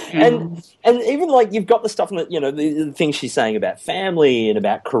 And even like you've got the stuff that the things she's saying about family and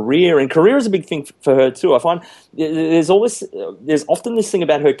about career, and career is a big thing for her too. I find there's often this thing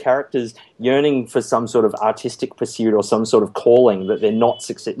about her characters yearning for some sort of artistic pursuit or some sort of calling that they're not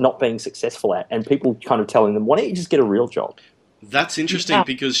being successful at, and people kind of telling them, why don't you just get a real job? That's interesting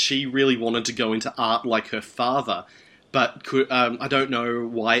because she really wanted to go into art like her father, but I don't know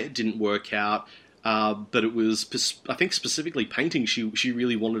why it didn't work out. But it was, I think, specifically painting she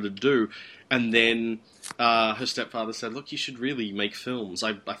really wanted to do. And then her stepfather said, look, you should really make films.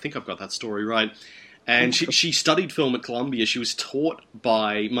 I think I've got that story right. And she studied film at Columbia. She was taught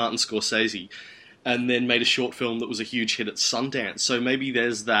by Martin Scorsese, and then made a short film that was a huge hit at Sundance. So maybe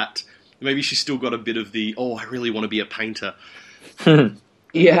there's that. Maybe she's still got a bit of the, I really want to be a painter.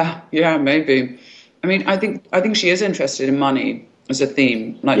 Yeah, maybe. I mean, I think she is interested in money as a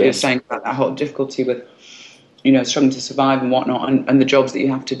theme, like you're saying about that whole difficulty with, struggling to survive and whatnot, and the jobs that you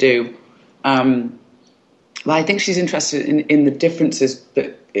have to do. But I think she's interested in the differences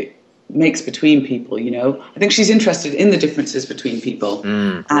that it makes between people, I think she's interested in the differences between people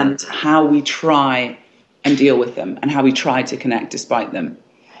and how we try and deal with them and how we try to connect despite them.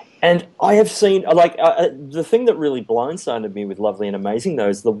 And I have seen, the thing that really blindsided me with Lovely and Amazing, though,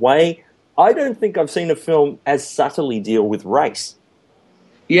 is the way I don't think I've seen a film as subtly deal with race.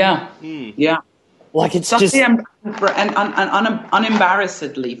 Yeah, yeah. Like it's subtly just and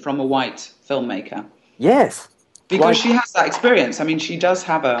unembarrassedly from a white filmmaker. Yes, because she has that experience. I mean, she does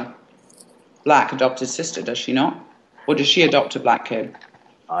have black adopted sister, does she not? Or does she adopt a black kid?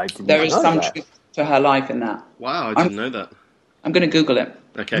 I didn't There is know some that. truth to her life in that. Wow, I didn't know that. I'm going to Google it.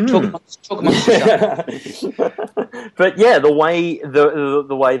 Okay. Talk amongst yourself. But yeah, the way the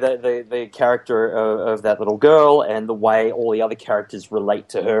way that the character of that little girl and the way all the other characters relate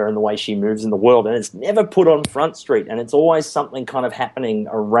to her and the way she moves in the world, and it's never put on Front Street, and it's always something kind of happening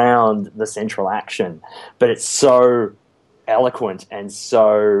around the central action, but it's so eloquent and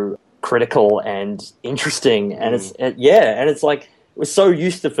so critical and interesting, and it's like we're so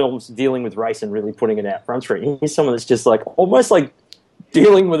used to films dealing with race and really putting it out Front Street. Here's someone that's just like almost like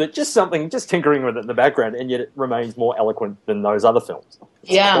dealing with it, just tinkering with it in the background, and yet it remains more eloquent than those other films.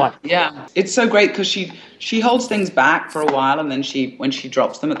 Yeah. It's so great because she holds things back for a while, and then when she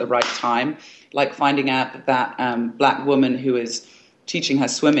drops them at the right time, like finding out that black woman who is teaching her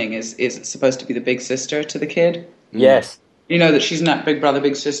swimming is supposed to be the big sister to the kid. Yes. You know that she's in that Big Brother,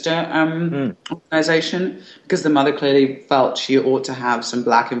 Big Sister organization because the mother clearly felt she ought to have some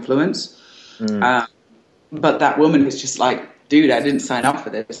black influence. But that woman is just like, dude, I didn't sign up for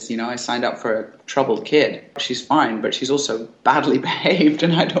this. You know, I signed up for a troubled kid. She's fine, but she's also badly behaved,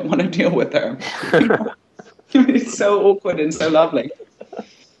 and I don't want to deal with her. It's so awkward and so lovely,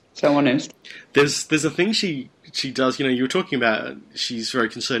 so honest. There's a thing she does. You know, you were talking about she's very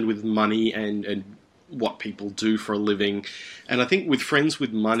concerned with money and what people do for a living, and I think with Friends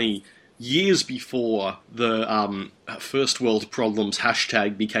with Money, years before the first world problems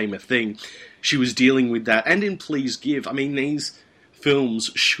hashtag became a thing, she was dealing with that. And in Please Give, I mean, these films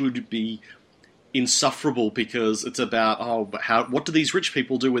should be insufferable because it's about, what do these rich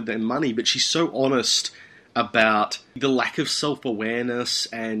people do with their money? But she's so honest about the lack of self-awareness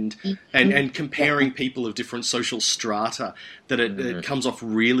and comparing people of different social strata that it comes off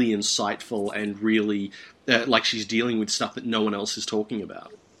really insightful and really like she's dealing with stuff that no one else is talking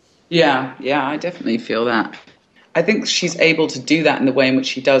about. Yeah, I definitely feel that. I think she's able to do that in the way in which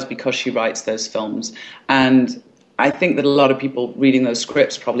she does because she writes those films. And I think that a lot of people reading those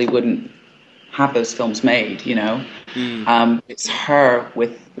scripts probably wouldn't have those films made, you know? It's her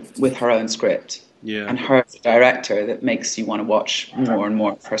with her own script. Yeah. And her as a director that makes you want to watch more and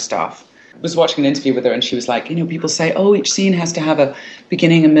more of her stuff. I was watching an interview with her and she was like, you know, people say, each scene has to have a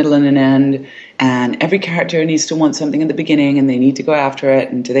beginning, a middle, and an end, and every character needs to want something at the beginning and they need to go after it,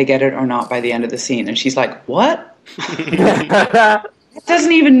 and do they get it or not by the end of the scene? And she's like, what? It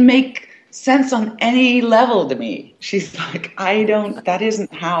doesn't even make sense on any level to me. She's like, that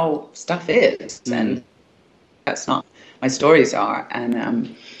isn't how stuff is, and that's not my stories are.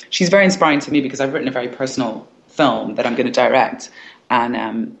 And she's very inspiring to me because I've written a very personal film that I'm going to direct,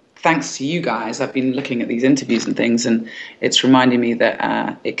 and thanks to you guys, I've been looking at these interviews and things, and it's reminding me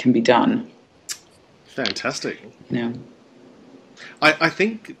that it can be done. Fantastic. You know, I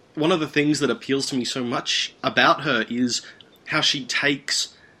think one of the things that appeals to me so much about her is how she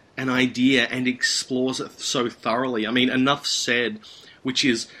takes an idea and explores it so thoroughly. I mean, Enough Said, which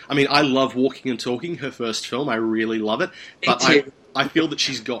is, I mean, I love Walking and Talking, her first film. I really love it. But I feel that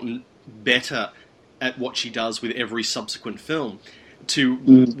she's gotten better at what she does with every subsequent film.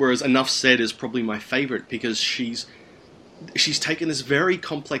 Whereas Enough Said is probably my favourite because she's taken this very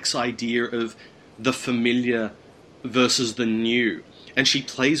complex idea of the familiar versus the new, and she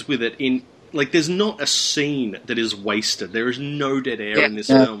plays with it in, like, there's not a scene that is wasted. There is no dead air in this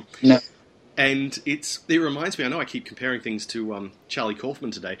film. No. And it reminds me, I know I keep comparing things to Charlie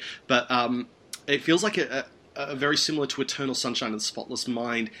Kaufman today, but it feels like a very similar to Eternal Sunshine of the Spotless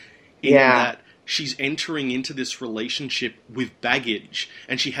Mind in that she's entering into this relationship with baggage,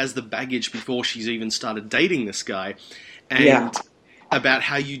 and she has the baggage before she's even started dating this guy, and about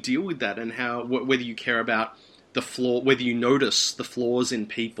how you deal with that, and how whether you care about the flaw, whether you notice the flaws in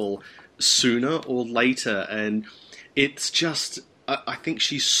people sooner or later, and it's just, I think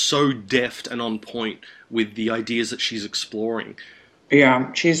she's so deft and on point with the ideas that she's exploring.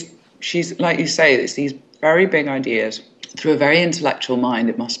 Yeah, she's like you say, it's these very big ideas through a very intellectual mind.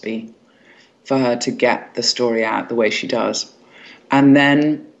 It must be for her to get the story out the way she does. And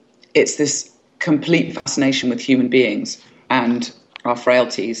then it's this complete fascination with human beings and our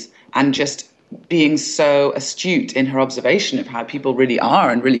frailties, and just being so astute in her observation of how people really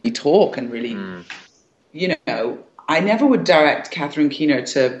are and really talk and really, you know, I never would direct Catherine Keener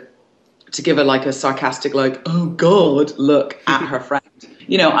to give her like a sarcastic, like, oh God, look at her friend.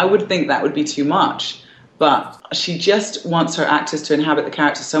 You know, I would think that would be too much. But she just wants her actors to inhabit the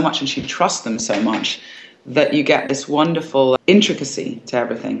characters so much, and she trusts them so much, that you get this wonderful intricacy to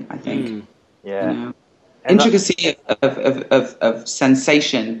everything, I think. Yeah. You know? Intricacy of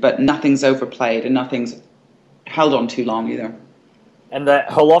sensation, but nothing's overplayed and nothing's held on too long either. And the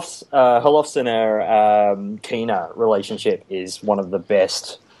Holofcener Keener relationship is one of the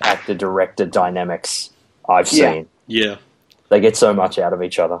best actor-director dynamics I've seen. Yeah. They get so much out of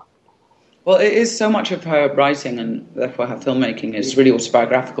each other. Well, it is so much of her writing and therefore her filmmaking is really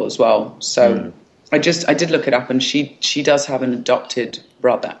autobiographical as well. So I did look it up, and she does have an adopted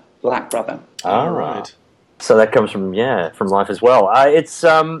brother, black brother. All right. So that comes from life as well.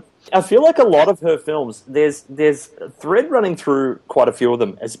 I feel like a lot of her films, there's a thread running through quite a few of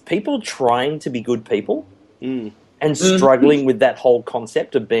them as people trying to be good people and struggling with that whole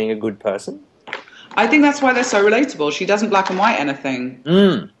concept of being a good person. I think that's why they're so relatable. She doesn't black and white anything.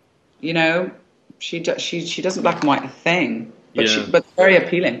 You know, she doesn't black and white a thing, but very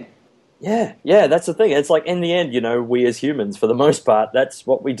appealing. Yeah, that's the thing. It's like, in the end, you know, we as humans, for the most part, that's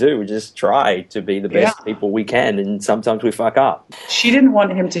what we do. We just try to be the best people we can, and sometimes we fuck up. She didn't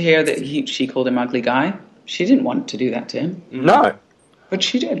want him to hear that she called him ugly guy. She didn't want to do that to him. No. But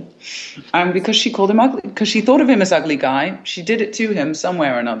she did. Because she called him ugly, because she thought of him as ugly guy, she did it to him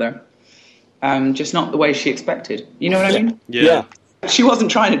somewhere or another. Just not the way she expected. You know what I mean? Yeah. She wasn't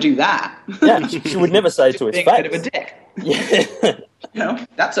trying to do that. Yeah, she would never say to his face. Being a bit of a dick. Yeah. You know,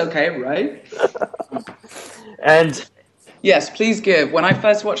 that's okay, right? And yes, Please Give. When I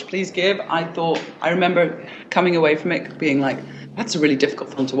first watched Please Give, I remember coming away from it being like, that's a really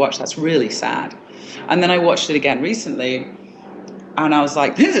difficult film to watch. That's really sad. And then I watched it again recently, and I was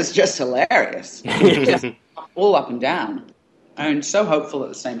like, this is just hilarious. Just all up and down. And so hopeful at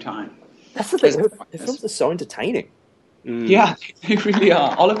the same time. that's the thing. Her films are so entertaining. Yeah, they really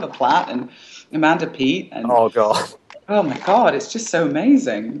are. Oliver Platt and Amanda Peet. And, Oh, God. oh my God, it's just so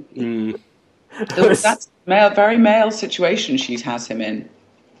amazing. That's a very male situation she has him in.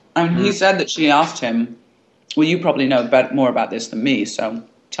 And he said that she asked him, well, you probably know more about this than me, so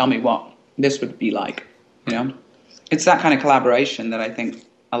tell me what this would be like. You know, it's that kind of collaboration that I think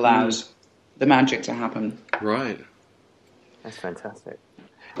allows the magic to happen. Right. That's fantastic.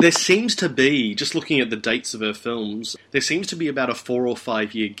 There seems to be, just looking at the dates of her films, there seems to be about a 4 or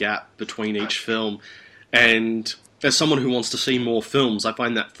 5 year gap between each film. And as someone who wants to see more films, I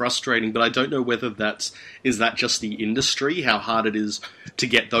find that frustrating, but I don't know whether is that just the industry, how hard it is to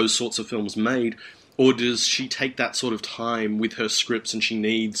get those sorts of films made, or does she take that sort of time with her scripts and she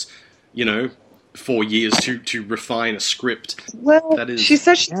needs, 4 years to refine a script? Well, she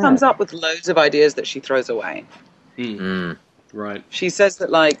says she comes up with loads of ideas that she throws away. Right. She says that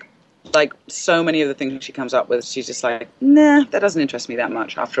like so many of the things she comes up with, she's just like, nah, that doesn't interest me that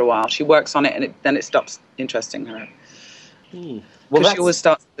much. After a while, she works on it, and then it stops interesting her. Because she always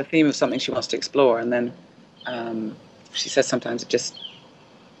starts with the theme of something she wants to explore, and then she says sometimes it just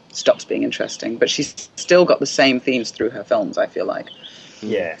stops being interesting. But she's still got the same themes through her films, I feel like.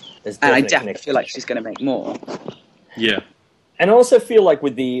 Yeah. And I definitely feel like she's going to make more. Yeah. And I also feel like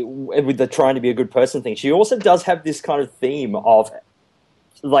with the trying to be a good person thing, she also does have this kind of theme of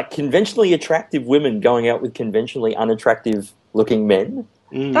like conventionally attractive women going out with conventionally unattractive looking men.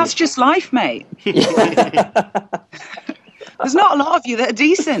 That's just life, mate. There's not a lot of you that are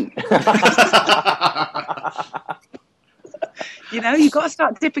decent. You've got to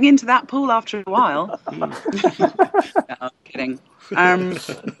start dipping into that pool after a while. No, I'm kidding.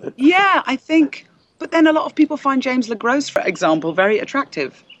 I think... But then a lot of people find James LeGros, for example, very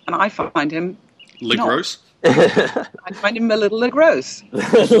attractive. And I find him... LeGros? I find him a little LeGros.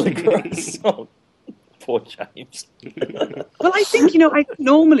 LeGros. Oh, poor James. Well, I think,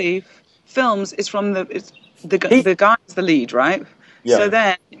 normally films is from the guy's the lead, right? Yeah. So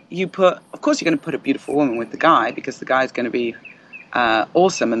then of course you're going to put a beautiful woman with the guy because the guy's going to be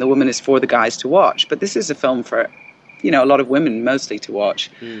awesome and the woman is for the guys to watch. But this is a film for... a lot of women mostly to watch.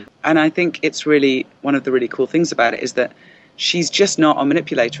 And I think it's really, one of the really cool things about it is that she's just not a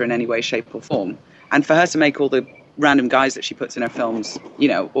manipulator in any way, shape or form. And for her to make all the random guys that she puts in her films,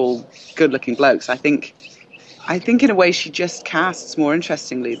 all good looking blokes, I think in a way she just casts more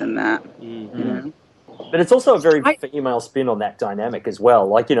interestingly than that. But it's also a very female spin on that dynamic as well.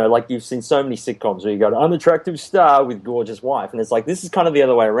 Like you've seen so many sitcoms where you got an unattractive star with gorgeous wife. And it's like, this is kind of the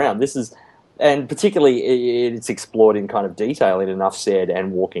other way around. And particularly, it's explored in kind of detail in Enough Said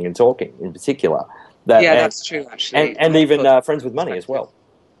and Walking and Talking in particular. That's true, actually. And even Friends with Money as well.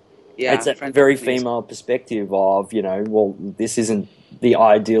 Yeah, it's a very female perspective of, this isn't the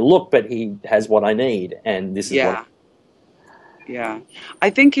ideal look, but he has what I need, and this is what... Yeah.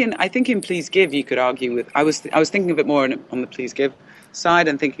 I think in Please Give, you could argue with... I was thinking of it more on the Please Give side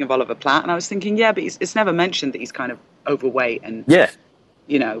and thinking of Oliver Platt, and I was thinking, but it's never mentioned that he's kind of overweight and... Yeah.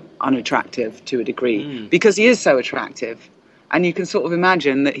 Unattractive to a degree because he is so attractive, and you can sort of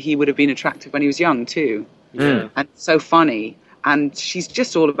imagine that he would have been attractive when he was young too, and so funny. and she's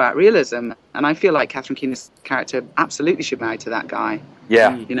just all about realism. And I feel like Catherine Keener's character absolutely should marry to that guy.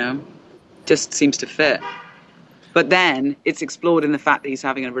 Yeah. You know, just seems to fit. But then it's explored in the fact that he's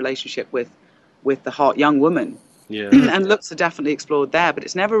having a relationship with the hot young woman. Yeah. And looks are definitely explored there, but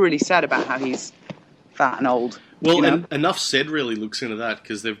it's never really said about how he's fat and old. Well, you know? Enough Said really looks into that,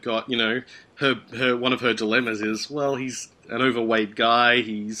 because they've got, you know, her one of her dilemmas is, well, he's an overweight guy,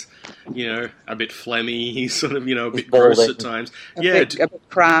 he's, you know, a bit phlegmy, he's sort of, you know, a bit gross at times. A bit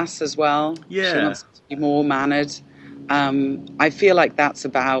crass as well. Yeah. She wants to be more mannered. I feel like that's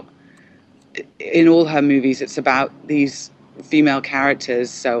about, in all her movies, it's about these female characters,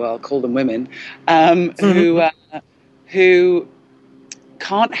 so I'll call them women, who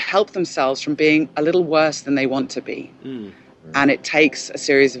can't help themselves from being a little worse than they want to be. And it takes a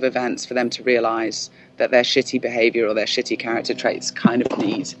series of events for them to realize that their shitty behavior or their shitty character traits kind of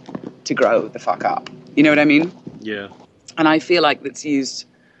need to grow the fuck up. You know what I mean? Yeah. And I feel like that's used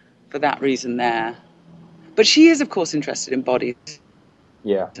for that reason there. But she is, of course, interested in bodies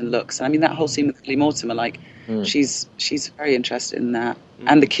and looks. And I mean, that whole scene with Lily Mortimer, like, she's very interested in that.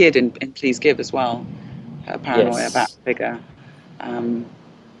 And the kid in Please Give as well. Her paranoia about figure.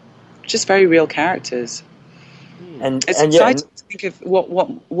 Just very real characters. And it's exciting to think of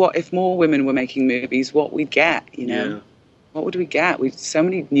what if more women were making movies, what we'd get, you know? Yeah. What would we get? We've so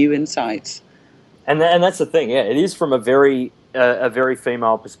many new insights. And that's the thing, it is from a very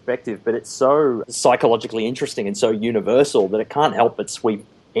female perspective, but it's so psychologically interesting and so universal that it can't help but sweep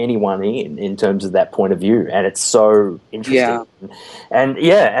anyone in terms of that point of view, and it's so interesting. And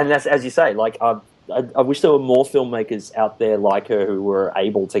that's, as you say, like I wish there were more filmmakers out there like her who were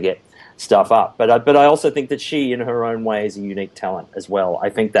able to get stuff up, but I also think that she, in her own way, is a unique talent as well. I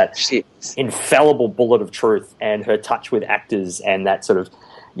think that infallible bullet of truth and her touch with actors and that sort of,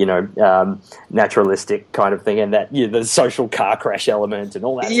 you know, naturalistic kind of thing, and that, you know, the social car crash element and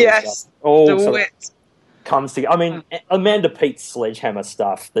all that sort of stuff. All sort of comes together. I mean, Amanda Peet's sledgehammer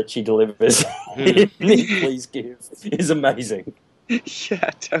stuff that she delivers in Please Give is amazing.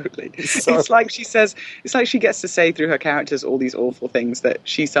 Yeah, totally. It's like she says, it's like she gets to say through her characters all these awful things that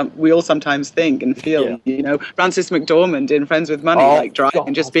we all sometimes think and feel. Yeah. You know, Frances McDormand in Friends with Money, like driving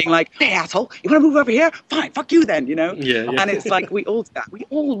and just being like, "Hey, asshole, you want to move over here? Fine, fuck you then." You know. Yeah. And it's like we all do that. We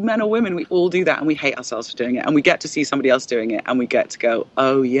all, men or women, we all do that, and we hate ourselves for doing it. And we get to see somebody else doing it, and we get to go,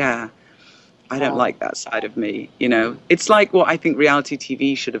 "Oh yeah, I don't like that side of me." You know, it's like what I think reality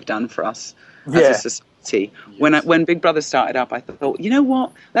TV should have done for us as a society. When Big Brother started up, I thought, you know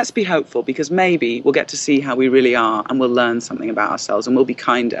what? Let's be hopeful, because maybe we'll get to see how we really are, and we'll learn something about ourselves, and we'll be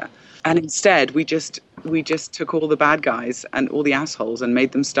kinder. And instead, we just took all the bad guys and all the assholes and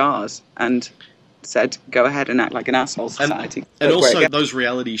made them stars, and said, "Go ahead and act like an asshole, society." And also, those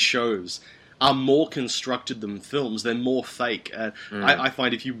reality shows are more constructed than films. They're more fake. I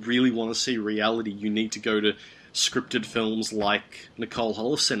find if you really want to see reality, you need to go to scripted films like Nicole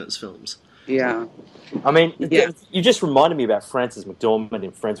Holofcenet's films. Yeah. I mean, you just reminded me about Frances McDormand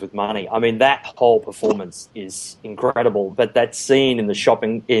in Friends with Money. I mean, that whole performance is incredible, but that scene in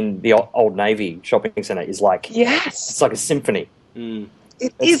the Old Navy shopping centre is like... Yes! It's like a symphony.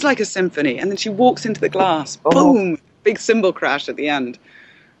 It is like a symphony, and then she walks into the glass, boom! Big cymbal crash at the end.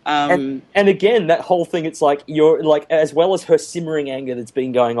 And again, that whole thing, it's like, you're like, as well as her simmering anger that's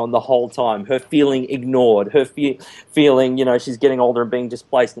been going on the whole time, her feeling ignored, her feeling, you know, she's getting older and being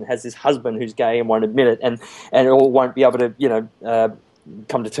displaced and has this husband who's gay and won't admit it and won't be able to, you know,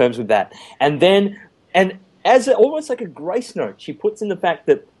 come to terms with that. And then, and as almost like a grace note, she puts in the fact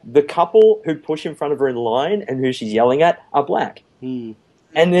that the couple who push in front of her in line and who she's yelling at are black.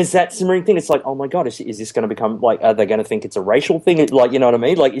 And there's that simmering thing. It's like, oh my God, is this going to become, like, are they going to think it's a racial thing? Like, you know what I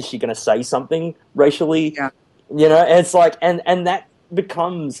mean? Like, is she going to say something racially? Yeah. You know, and it's like, and that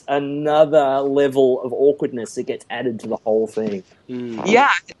becomes another level of awkwardness that gets added to the whole thing.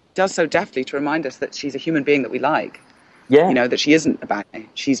 Yeah, it does so deftly to remind us that she's a human being that we like. Yeah. You know, that she isn't a bad guy.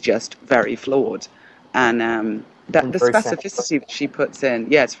 She's just very flawed. And the specificity that she puts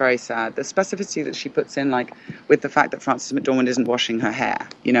in, it's very sad. The specificity that she puts in, like, with the fact that Frances McDormand isn't washing her hair,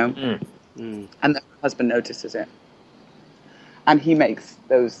 you know, and that her husband notices it. And he makes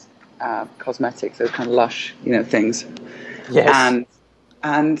those cosmetics, those kind of lush, you know, things. Yes.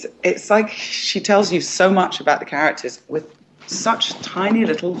 And it's like she tells you so much about the characters with such tiny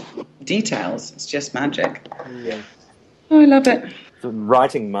little details. It's just magic. Yeah. Oh, I love it. The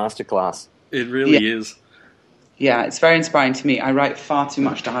writing masterclass. It really is. Yeah, it's very inspiring to me. I write far too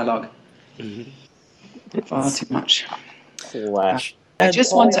much dialogue. Far too much. Flash. I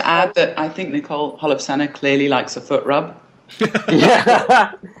just want to add that I think Nicole Holofcener clearly likes a foot rub.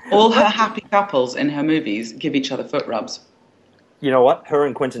 Yeah. All her happy couples in her movies give each other foot rubs. you know what? Her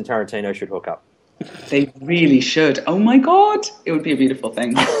and Quentin Tarantino should hook up. They really should. Oh my God. It would be a beautiful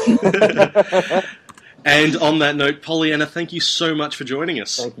thing. And on that note, Pollyanna, thank you so much for joining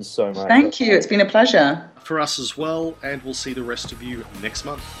us. Thank you so much. Thank you. It's been a pleasure. For us as well, and we'll see the rest of you next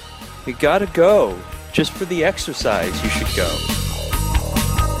month. You gotta go. Just for the exercise, you should go.